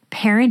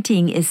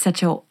parenting is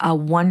such a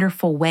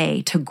wonderful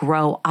way to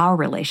grow our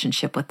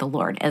relationship with the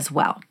Lord as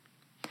well.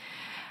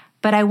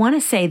 But I want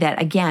to say that,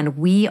 again,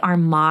 we are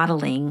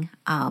modeling,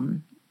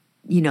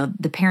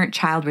 the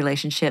parent-child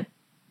relationship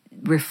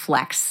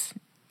reflects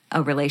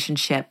a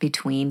relationship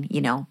between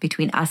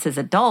us as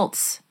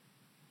adults,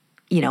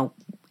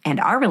 and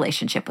our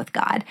relationship with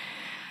God.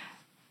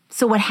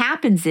 So what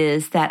happens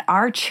is that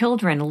our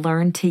children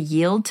learn to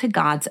yield to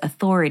God's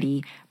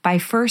authority by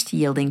first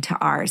yielding to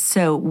ours.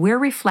 So we're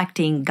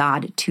reflecting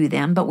God to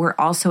them, but we're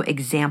also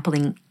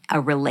exempling a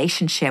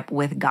relationship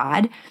with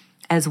God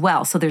as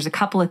well. So there's a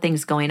couple of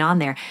things going on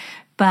there.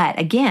 But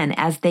again,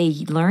 as they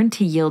learn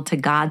to yield to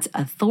God's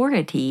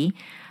authority,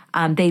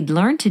 they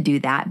learn to do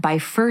that by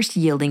first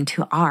yielding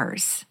to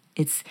ours.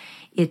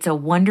 It's a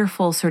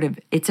wonderful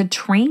it's a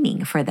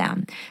training for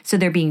them. So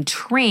they're being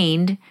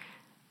trained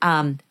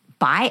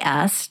by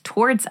us,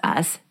 towards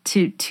us,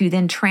 to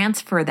then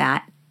transfer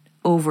that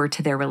over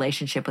to their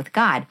relationship with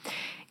God.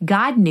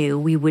 God knew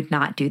we would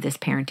not do this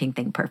parenting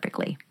thing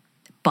perfectly,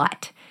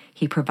 but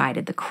He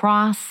provided the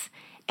cross,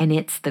 and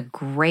it's the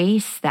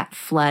grace that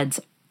floods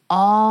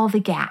all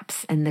the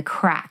gaps and the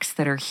cracks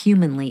that are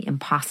humanly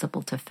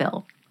impossible to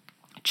fill.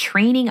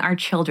 Training our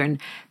children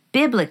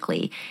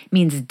biblically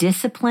means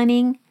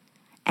disciplining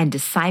and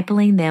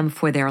discipling them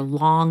for their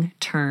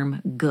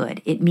long-term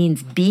good. It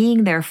means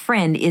being their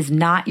friend is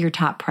not your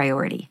top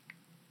priority.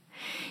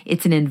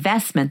 It's an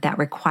investment that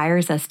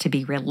requires us to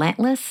be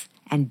relentless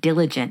and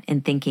diligent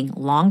in thinking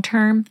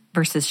long-term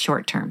versus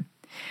short-term.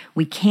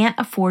 We can't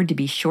afford to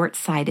be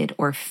short-sighted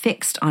or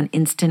fixed on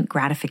instant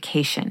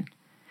gratification.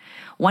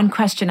 One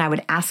question I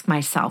would ask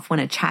myself when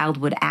a child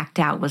would act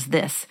out was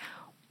this: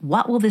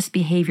 what will this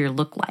behavior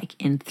look like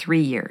in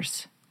 3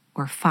 years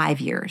or 5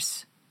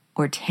 years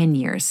or 10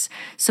 years?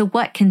 So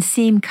what can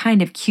seem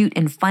kind of cute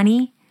and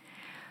funny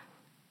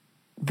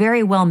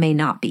very well may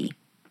not be.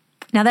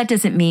 Now, that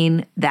doesn't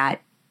mean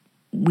that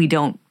we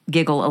don't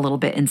giggle a little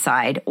bit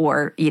inside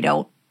or,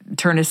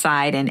 turn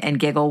aside and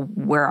giggle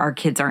where our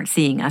kids aren't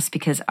seeing us,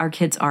 because our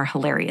kids are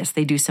hilarious.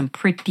 They do some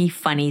pretty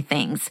funny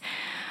things.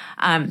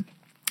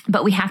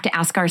 But we have to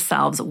ask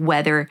ourselves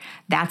whether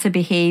that's a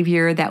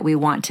behavior that we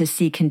want to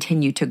see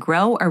continue to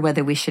grow or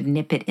whether we should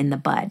nip it in the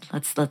bud.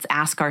 Let's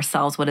ask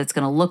ourselves what it's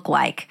going to look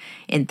like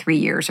in 3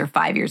 years or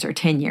 5 years or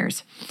 10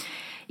 years.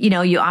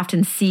 You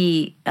often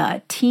see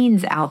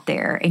teens out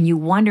there and you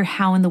wonder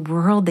how in the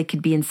world they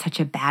could be in such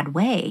a bad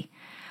way.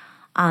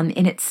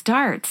 And it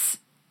starts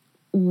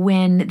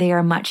when they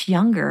are much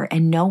younger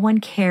and no one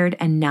cared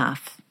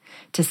enough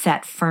to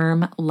set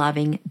firm,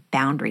 loving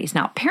boundaries.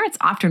 Now, parents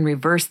often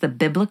reverse the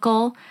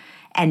biblical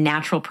and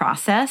natural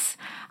process.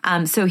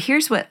 So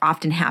here's what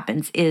often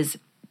happens is,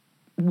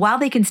 while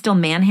they can still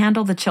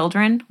manhandle the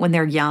children when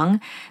they're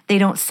young, they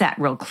don't set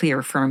real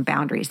clear, firm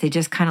boundaries. They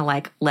just kind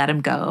of let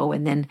them go.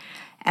 And then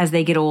as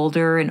they get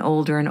older and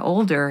older and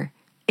older,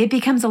 it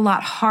becomes a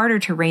lot harder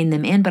to rein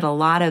them in, but a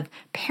lot of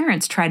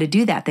parents try to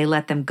do that. They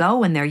let them go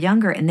when they're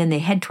younger, and then they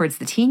head towards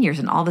the teen years,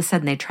 and all of a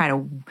sudden they try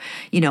to,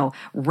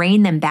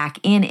 rein them back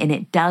in, and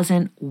it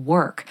doesn't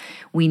work.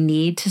 We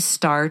need to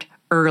start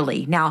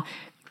early. Now,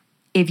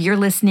 if you're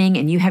listening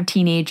and you have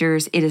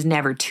teenagers, it is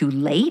never too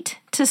late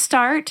to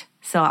start.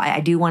 So I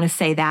do want to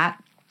say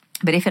that.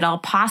 But if at all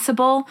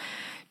possible,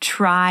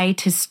 try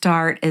to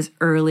start as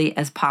early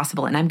as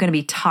possible. And I'm going to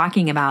be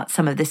talking about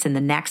some of this in the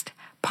next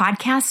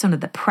podcast, some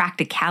of the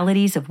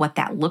practicalities of what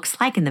that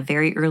looks like in the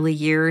very early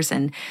years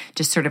and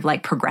just sort of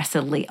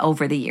progressively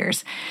over the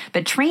years.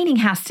 But training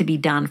has to be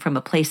done from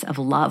a place of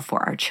love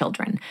for our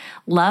children,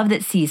 love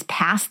that sees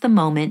past the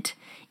moment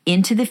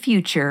into the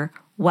future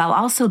while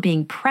also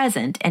being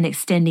present and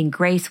extending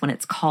grace when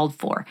it's called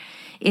for.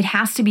 It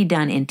has to be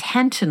done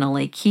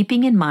intentionally,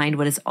 keeping in mind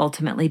what is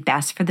ultimately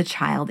best for the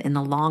child in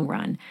the long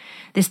run.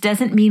 This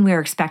doesn't mean we're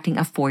expecting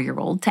a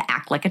 4-year-old to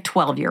act like a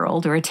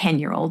 12-year-old or a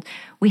 10-year-old.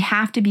 We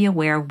have to be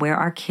aware of where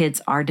our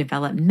kids are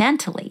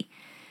developmentally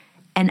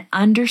and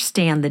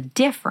understand the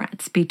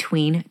difference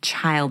between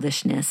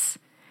childishness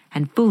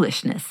and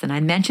foolishness. And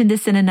I mentioned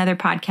this in another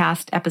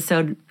podcast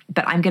episode,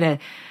 but I'm going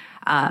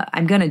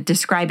to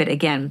describe it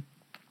again.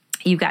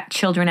 You've got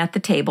children at the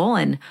table,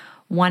 and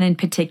one in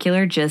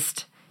particular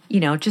just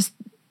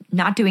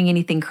not doing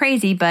anything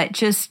crazy, but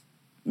just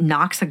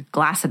knocks a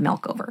glass of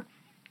milk over.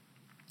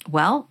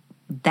 Well,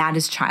 that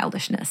is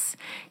childishness.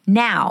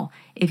 Now,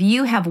 if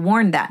you have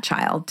warned that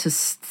child to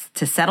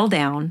settle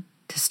down,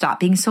 to stop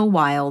being so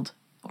wild,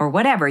 or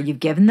whatever, you've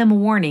given them a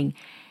warning,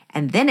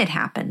 and then it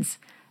happens,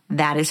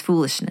 that is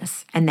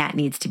foolishness, and that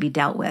needs to be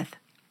dealt with.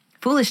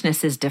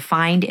 Foolishness is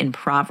defined in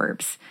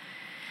Proverbs.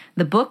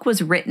 The book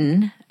was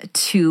written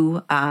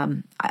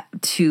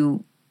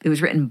it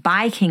was written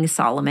by King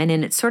Solomon,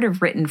 and it's sort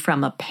of written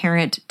from a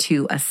parent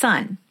to a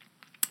son.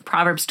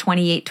 Proverbs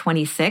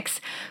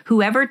 28:26,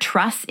 whoever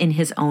trusts in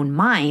his own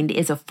mind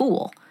is a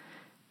fool,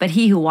 but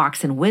he who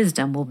walks in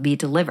wisdom will be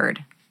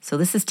delivered. So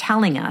this is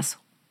telling us,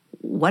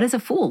 what does a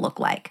fool look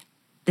like?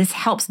 This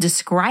helps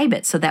describe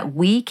it so that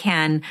we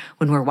can,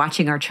 when we're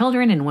watching our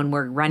children and when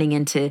we're running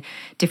into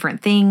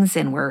different things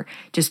and we're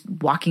just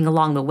walking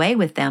along the way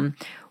with them,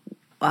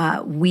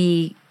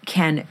 we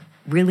can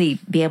really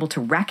be able to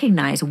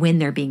recognize when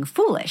they're being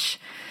foolish.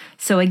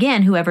 So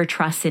again, whoever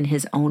trusts in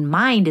his own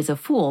mind is a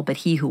fool, but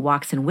he who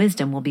walks in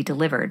wisdom will be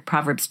delivered.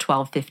 Proverbs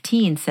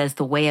 12:15 says,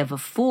 the way of a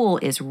fool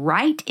is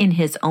right in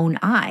his own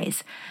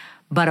eyes,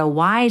 but a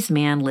wise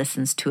man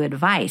listens to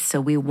advice. So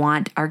we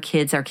want our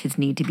kids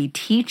need to be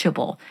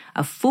teachable.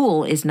 A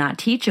fool is not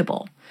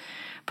teachable.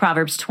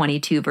 Proverbs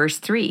 22 verse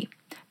 3,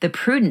 the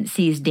prudent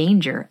sees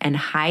danger and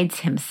hides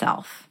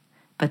himself,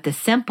 but the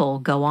simple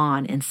go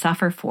on and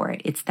suffer for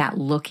it. It's that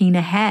looking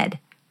ahead,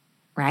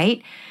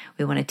 right?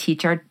 We want to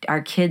teach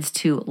our kids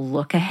to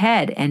look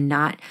ahead and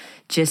not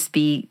just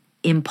be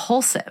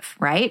impulsive,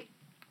 right?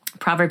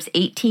 Proverbs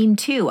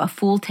 18:2, a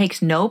fool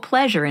takes no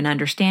pleasure in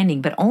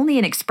understanding, but only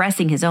in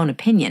expressing his own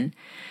opinion.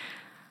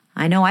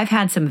 I know I've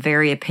had some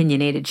very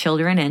opinionated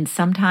children, and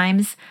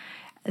sometimes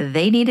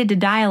they needed to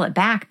dial it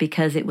back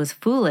because it was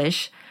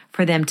foolish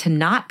for them to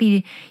not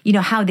be,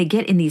 how they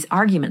get in these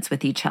arguments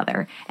with each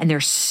other, and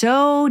they're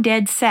so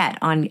dead set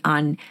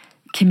on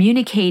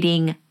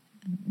communicating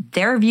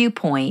their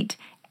viewpoint,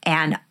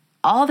 and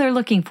all they're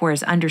looking for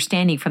is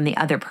understanding from the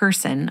other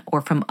person or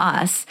from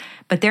us,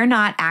 but they're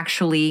not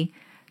actually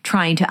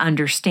trying to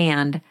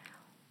understand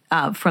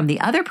from the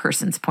other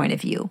person's point of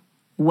view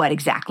what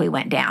exactly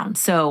went down.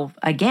 So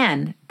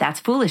again, that's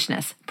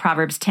foolishness.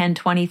 Proverbs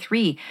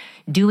 10:23,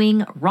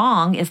 doing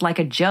wrong is like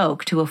a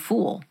joke to a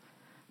fool,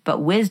 but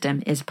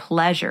wisdom is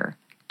pleasure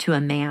to a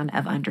man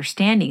of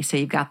understanding. So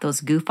you've got those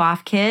goof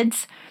off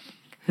kids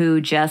who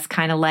just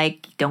kind of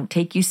like don't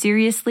take you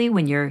seriously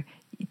when you're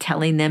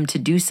telling them to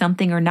do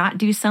something or not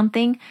do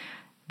something.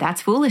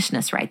 That's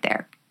foolishness right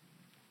there.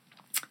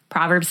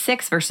 Proverbs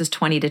 6 verses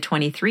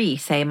 20-23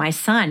 say, my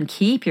son,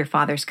 keep your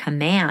father's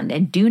command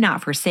and do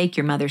not forsake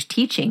your mother's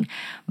teaching.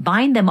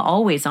 Bind them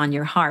always on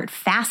your heart.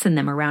 Fasten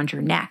them around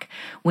your neck.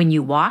 When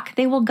you walk,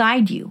 they will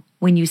guide you.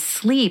 When you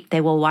sleep,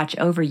 they will watch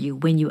over you.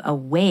 When you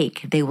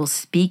awake, they will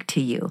speak to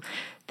you.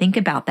 Think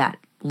about that,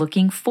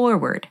 looking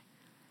forward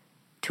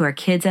to our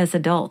kids as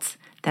adults,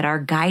 that our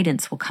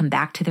guidance will come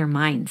back to their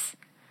minds.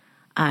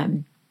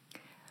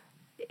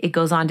 It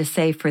goes on to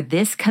say, for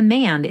this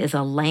command is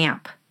a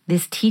lamp.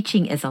 This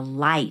teaching is a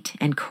light,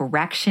 and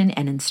correction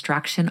and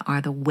instruction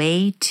are the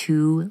way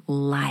to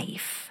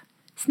life.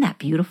 Isn't that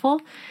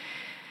beautiful?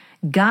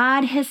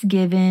 God has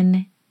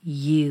given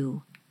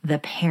you, the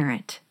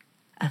parent,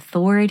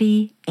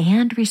 authority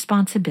and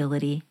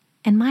responsibility,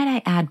 and might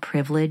I add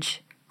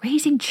privilege.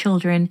 Raising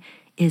children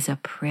is a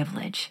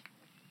privilege.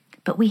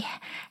 But we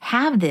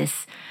have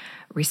this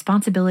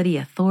responsibility,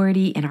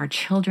 authority in our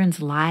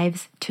children's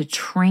lives to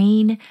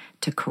train,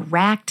 to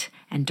correct,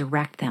 and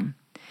direct them.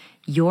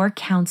 Your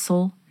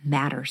counsel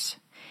matters.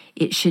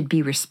 It should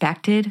be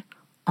respected,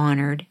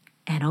 honored,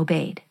 and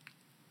obeyed.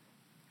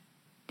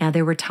 Now,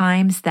 there were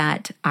times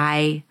that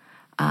my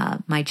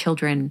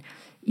children,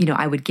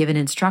 I would give an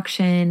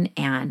instruction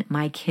and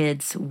my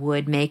kids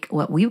would make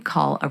what we would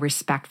call a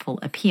respectful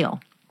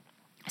appeal.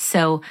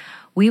 So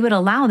we would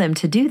allow them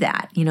to do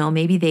that.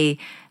 Maybe they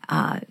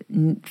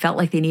felt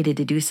like they needed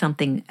to do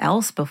something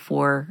else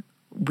before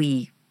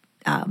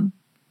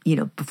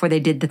before they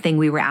did the thing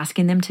we were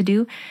asking them to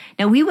do.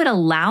 Now, we would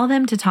allow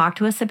them to talk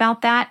to us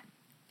about that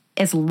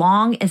as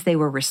long as they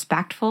were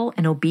respectful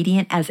and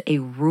obedient as a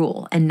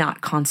rule and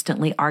not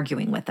constantly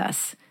arguing with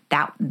us.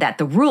 That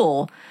the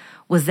rule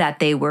was that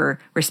they were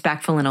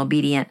respectful and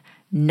obedient,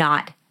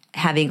 not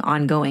having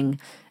ongoing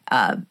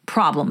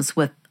problems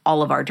with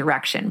all of our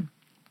direction.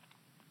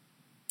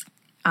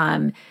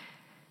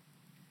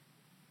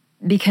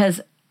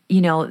 Because,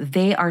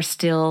 they are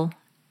still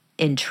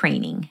in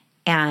training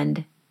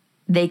and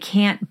they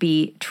can't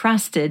be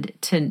trusted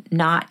to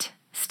not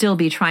still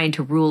be trying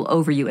to rule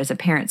over you as a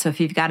parent. So if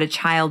you've got a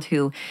child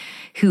who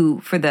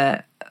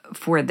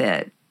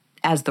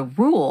as the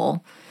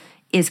rule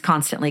is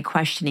constantly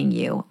questioning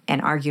you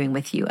and arguing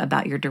with you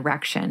about your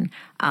direction,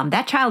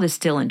 that child is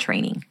still in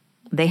training.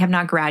 They have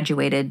not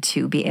graduated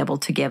to be able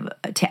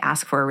to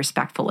ask for a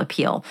respectful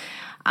appeal.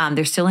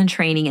 They're still in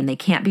training and they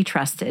can't be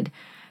trusted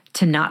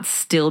to not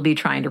still be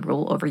trying to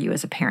rule over you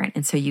as a parent.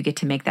 And so you get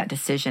to make that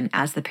decision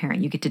as the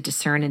parent. You get to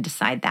discern and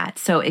decide that.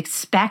 So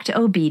expect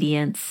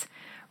obedience,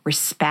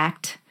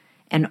 respect,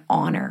 and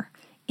honor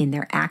in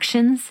their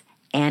actions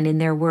and in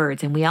their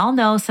words. And we all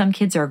know some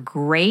kids are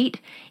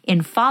great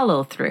in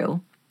follow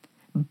through,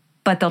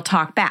 but they'll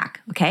talk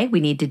back, okay?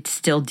 We need to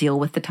still deal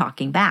with the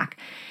talking back.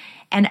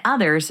 And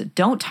others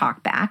don't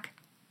talk back,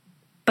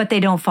 but they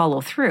don't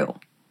follow through.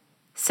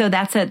 So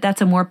that's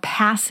a more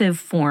passive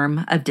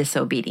form of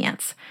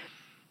disobedience.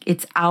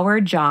 It's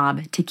our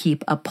job to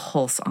keep a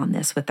pulse on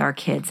this with our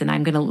kids. And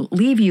I'm going to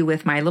leave you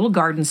with my little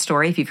garden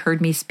story. If you've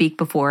heard me speak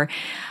before,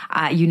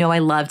 I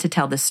love to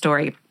tell this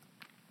story.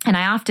 And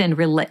I often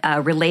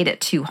relate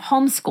it to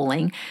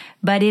homeschooling,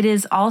 but it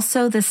is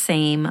also the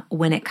same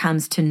when it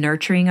comes to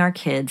nurturing our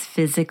kids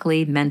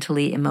physically,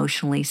 mentally,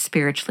 emotionally,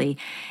 spiritually.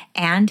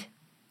 And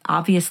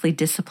obviously,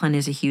 discipline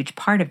is a huge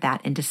part of that,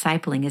 and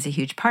discipling is a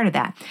huge part of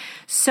that.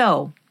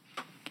 So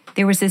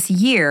there was this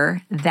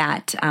year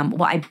that,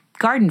 I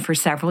garden for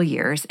several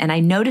years, and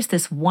I noticed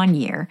this one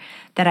year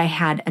that I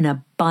had an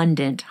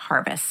abundant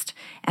harvest.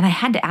 And I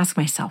had to ask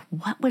myself,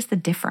 what was the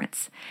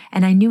difference?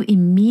 And I knew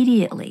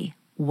immediately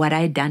what I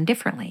had done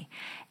differently.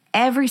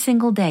 Every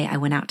single day I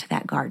went out to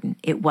that garden.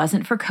 It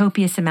wasn't for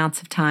copious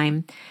amounts of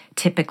time,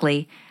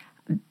 typically,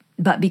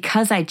 but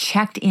because I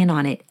checked in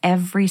on it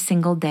every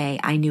single day,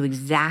 I knew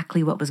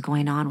exactly what was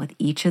going on with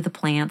each of the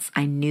plants.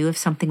 I knew if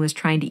something was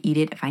trying to eat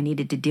it, if I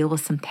needed to deal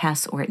with some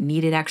pests or it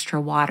needed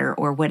extra water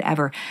or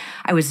whatever.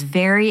 I was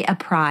very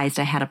apprised.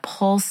 I had a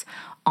pulse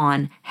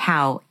on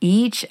how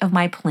each of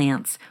my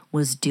plants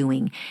was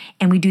doing.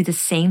 And we do the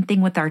same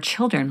thing with our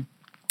children.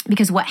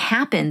 Because what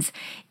happens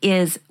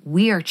is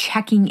we are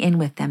checking in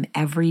with them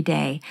every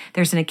day.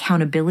 There's an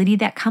accountability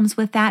that comes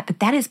with that,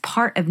 but that is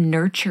part of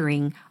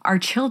nurturing our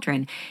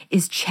children,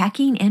 is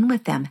checking in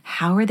with them.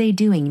 How are they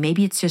doing?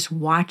 Maybe it's just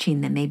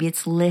watching them. Maybe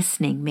it's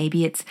listening.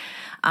 Maybe it's,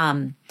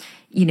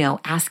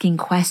 asking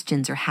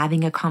questions or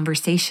having a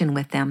conversation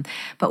with them.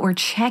 But we're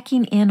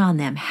checking in on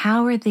them.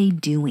 How are they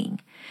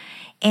doing?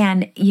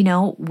 And,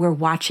 we're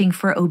watching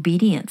for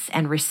obedience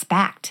and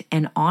respect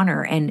and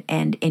honor and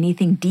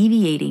anything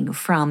deviating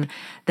from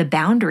the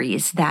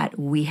boundaries that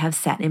we have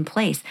set in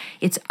place.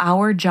 It's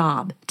our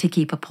job to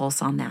keep a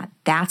pulse on that.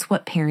 That's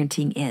what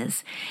parenting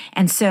is.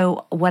 And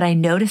so what I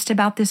noticed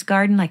about this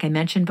garden, like I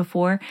mentioned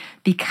before,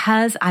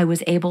 because I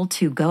was able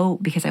to go,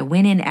 because I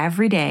went in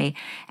every day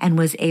and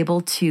was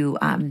able to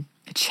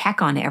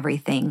check on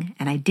everything,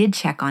 and I did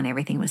check on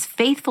everything, was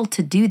faithful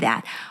to do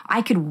that,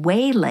 I could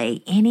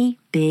waylay any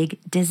big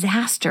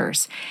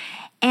disasters.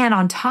 And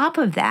on top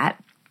of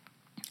that,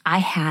 I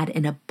had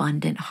an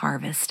abundant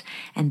harvest.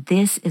 And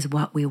this is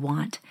what we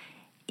want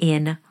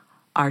in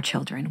our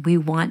children. We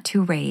want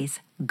to raise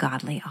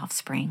godly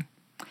offspring.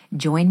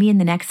 Join me in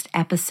the next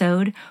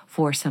episode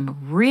for some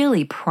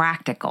really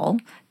practical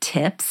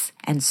tips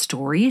and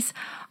stories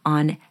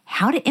on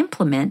how to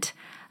implement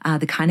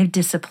the kind of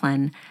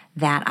discipline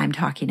that I'm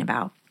talking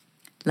about.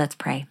 Let's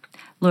pray.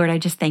 Lord, I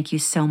just thank you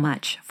so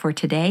much for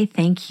today.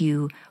 Thank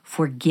you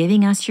for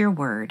giving us your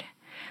word,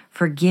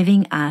 for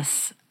giving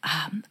us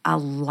a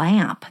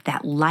lamp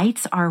that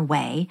lights our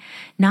way,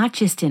 not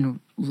just in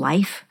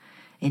life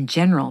in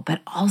general,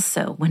 but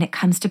also when it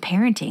comes to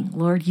parenting.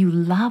 Lord, you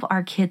love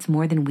our kids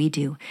more than we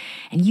do,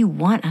 and you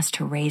want us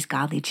to raise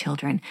godly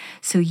children.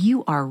 So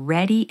you are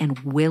ready and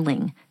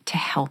willing to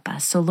help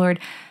us. So Lord,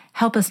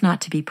 help us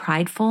not to be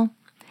prideful.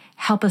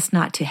 Help us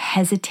not to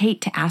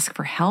hesitate to ask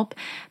for help,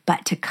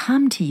 but to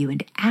come to you and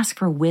to ask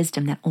for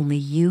wisdom that only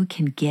you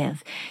can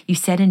give. You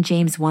said in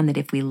James 1 that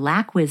if we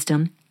lack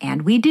wisdom,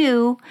 and we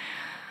do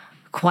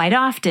quite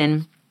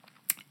often,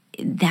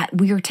 that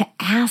we are to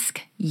ask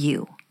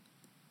you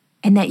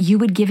and that you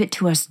would give it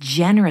to us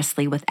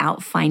generously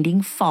without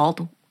finding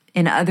fault.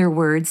 In other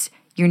words,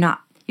 you're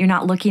not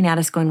looking at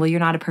us going, well, you're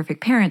not a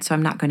perfect parent, so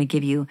I'm not going to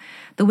give you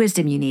the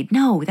wisdom you need.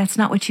 No, that's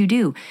not what you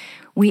do.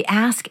 We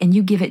ask and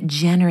you give it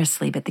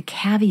generously, but the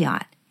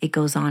caveat, it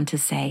goes on to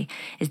say,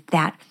 is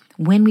that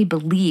when we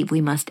believe,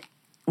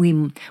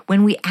 when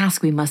we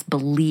ask, we must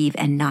believe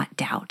and not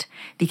doubt,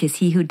 because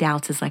he who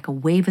doubts is like a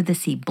wave of the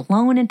sea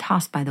blown and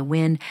tossed by the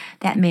wind.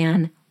 That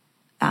man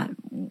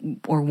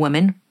or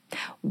woman,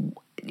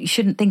 you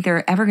shouldn't think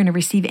they're ever going to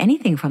receive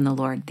anything from the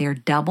Lord. They're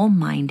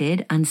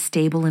double-minded,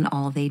 unstable in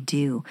all they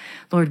do.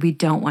 Lord, we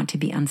don't want to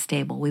be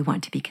unstable. We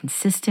want to be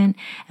consistent,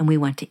 and we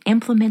want to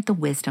implement the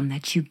wisdom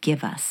that you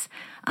give us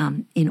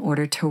in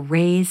order to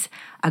raise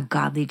a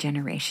godly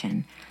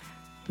generation.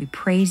 We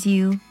praise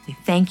you. We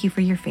thank you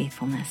for your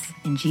faithfulness.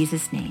 In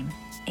Jesus' name,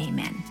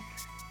 amen.